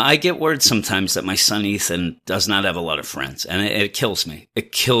 I get word sometimes that my son Ethan does not have a lot of friends, and it kills me.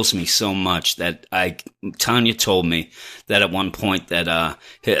 It kills me so much that Tanya told me that at one point that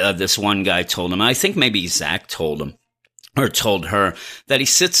this one guy told him, I think maybe Zach told him, or told her, that he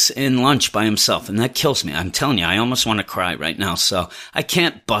sits in lunch by himself, and that kills me. I'm telling you, I almost want to cry right now. So I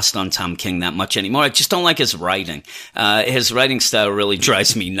can't bust on Tom King that much anymore. I just don't like his writing. His writing style really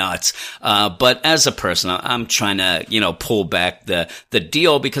drives me nuts. But as a person, I'm trying to, pull back the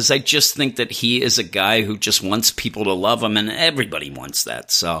deal, because I just think that he is a guy who just wants people to love him, and everybody wants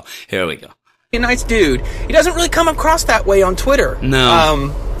that. So here we go. A nice dude. He doesn't really come across that way on Twitter.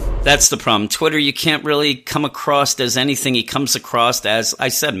 No. That's the problem. Twitter, you can't really come across as anything. He comes across as, I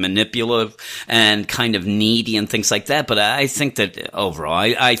said, manipulative and kind of needy and things like that. But I think that overall,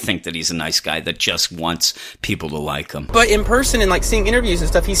 I think that he's a nice guy that just wants people to like him. But in person and like seeing interviews and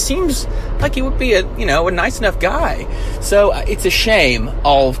stuff, he seems like he would be a nice enough guy. So it's a shame,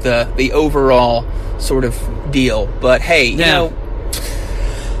 all of the overall sort of deal. But hey,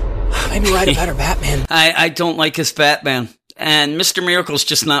 maybe write a better Batman. I don't like his Batman. And Mr. Miracle's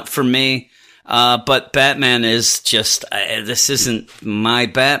just not for me. But Batman is just, this isn't my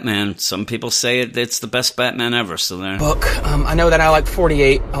Batman. Some people say it's the best Batman ever. So there. Book. I know that I like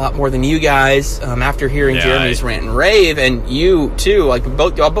 48 a lot more than you guys. After hearing Jeremy's rant and rave, and you too, like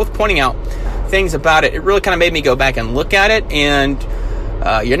y'all both pointing out things about it, it really kind of made me go back and look at it. And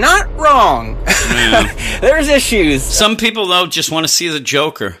you're not wrong. Yeah. There's issues. Some people, though, just want to see the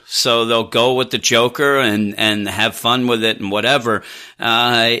Joker. So they'll go with the Joker and have fun with it and whatever.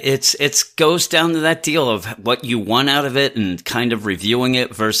 It's goes down to that deal of what you want out of it and kind of reviewing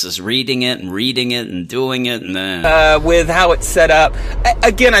it versus reading it and doing it. And with how it's set up.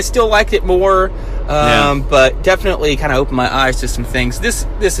 Again, I still liked it more. But definitely kind of opened my eyes to some things. This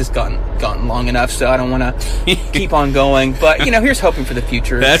has gone long enough, so I don't want to keep on going. But here's hoping for the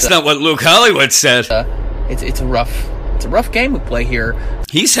future. That's not what Luke Hollywood said. It's a rough game we play here.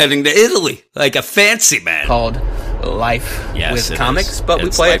 He's heading to Italy like a fancy man. Called Life with Comics, is. But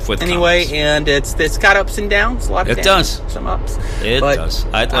it's we play it anyway, comics. And it's got ups and downs. A lot of downs, some ups. It does.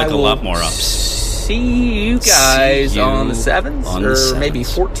 I'd like a lot more ups. See you guys on the 7th, or maybe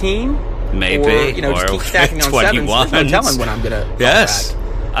 14. Maybe, or just keep stacking on 7s. There's no telling when I'm gonna. Yes,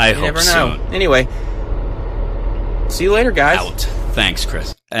 I hope never so. Know. Anyway, see you later, guys. Out. Thanks,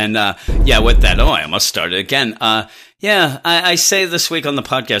 Chris. And with that, I almost started again. I say this week on the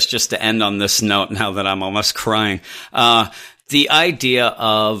podcast, just to end on this note, now that I'm almost crying. The idea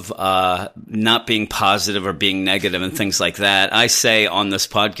of not being positive or being negative and things like that, I say on this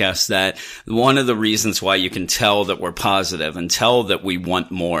podcast that one of the reasons why you can tell that we're positive and tell that we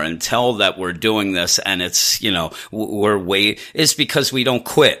want more and tell that we're doing this and it's, is because we don't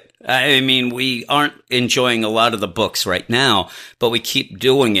quit. I mean, we aren't enjoying a lot of the books right now, but we keep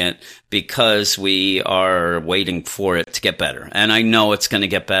doing it because we are waiting for it to get better. And I know it's going to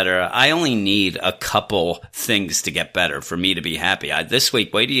get better. I only need a couple things to get better for me to be happy. This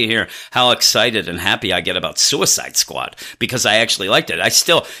week, wait till you hear how excited and happy I get about Suicide Squad, because I actually liked it.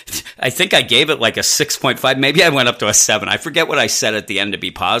 I think I gave it like a 6.5. Maybe I went up to a 7. I forget what I said at the end to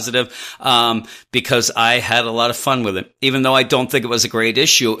be positive, because I had a lot of fun with it. Even though I don't think it was a great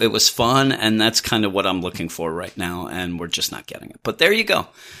issue, it was fun, and that's kind of what I'm looking for right now, and we're just not getting it. But there you go.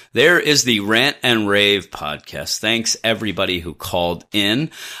 There is the Rant and Rave podcast. Thanks everybody who called in,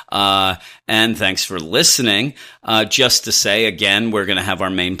 and thanks for listening. Just to say again, we're going to have our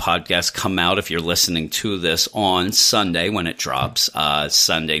main podcast come out if you're listening to this on Sunday when it drops.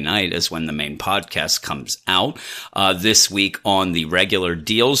 Sunday night is when the main podcast comes out. This week on the regular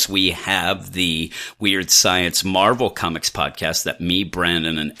deals, we have the Weird Science Marvel Comics podcast that me,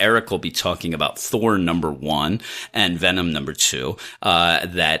 Brandon, and Eric will be talking about Thor #1 and Venom #2.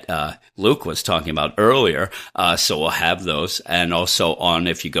 That Luke was talking about earlier. So we'll have those. And also on,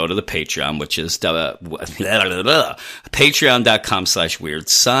 if you go to the Patreon, which is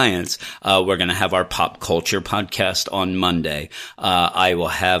patreon.com/weirdscience, we're going to have our pop culture podcast on Monday. I will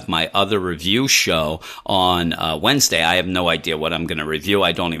have my other review show on Wednesday. I have no idea what I'm going to review.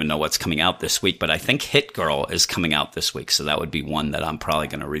 I don't even know what's coming out this week, but I think Hit Girl is coming out this week. So that would be one that I'm probably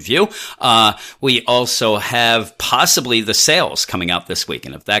going to review. We also have possibly The Sales coming out this week.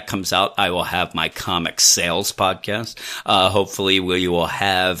 And if that comes out, I will have my comic sales podcast. Hopefully we will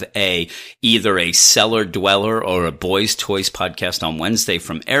have either a Cellar Dweller or a Boys Toys podcast on Wednesday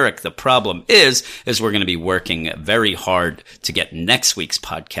from Eric. The problem is we're going to be working very hard to get next week's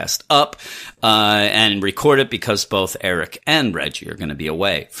podcast up and record it because both Eric and Reggie are going to be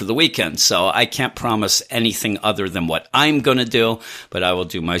away for the weekend. So I can't promise anything other than what I'm going to do, but I will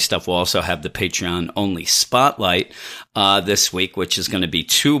do my stuff. We'll also have the Patreon only spotlight this week, which is going to be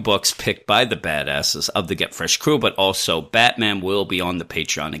 2 books picked by the badasses of the Get Fresh crew, but also Batman will be on the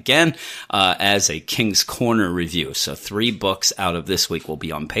Patreon again as a King's Corner review. So 3 books out of this week will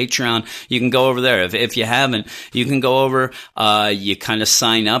be on Patreon. You can go over there. If you haven't, you can go over, you kind of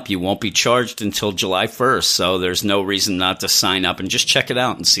sign up. You won't be charged until July 1st. So there's no reason not to sign up and just check it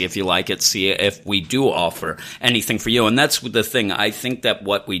out and see if you like it, see if we do offer anything for you. And that's the thing. I think that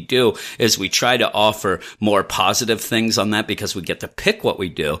what we do is we try to offer more positive things on that because we get to pick what we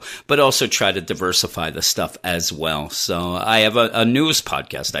do, but also try to diversify the stuff as well. So I have a news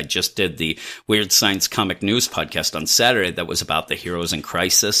podcast. I just did the Weird Science Comic News podcast on Saturday that was about the Heroes in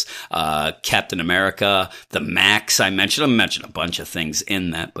Crisis, Captain America, the Max. I mentioned a bunch of things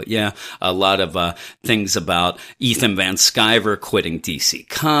in that, but yeah, a lot of things about Ethan Van Sciver quitting DC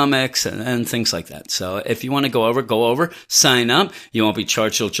Comics and things like that. So if you want to go over, sign up. You won't be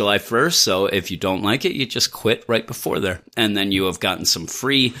charged till July 1st. So if you don't like it, you just quit right before there. And then you have gotten some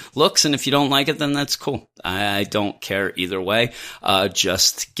free looks. And if you don't like it, then that's cool. I don't care either way.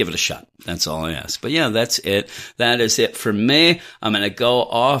 Just give it a shot. That's all I ask. But yeah, that's it. That is it for me. I'm going to go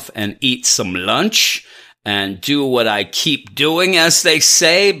off and eat some lunch and do what I keep doing, as they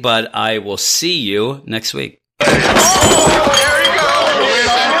say. But I will see you next week.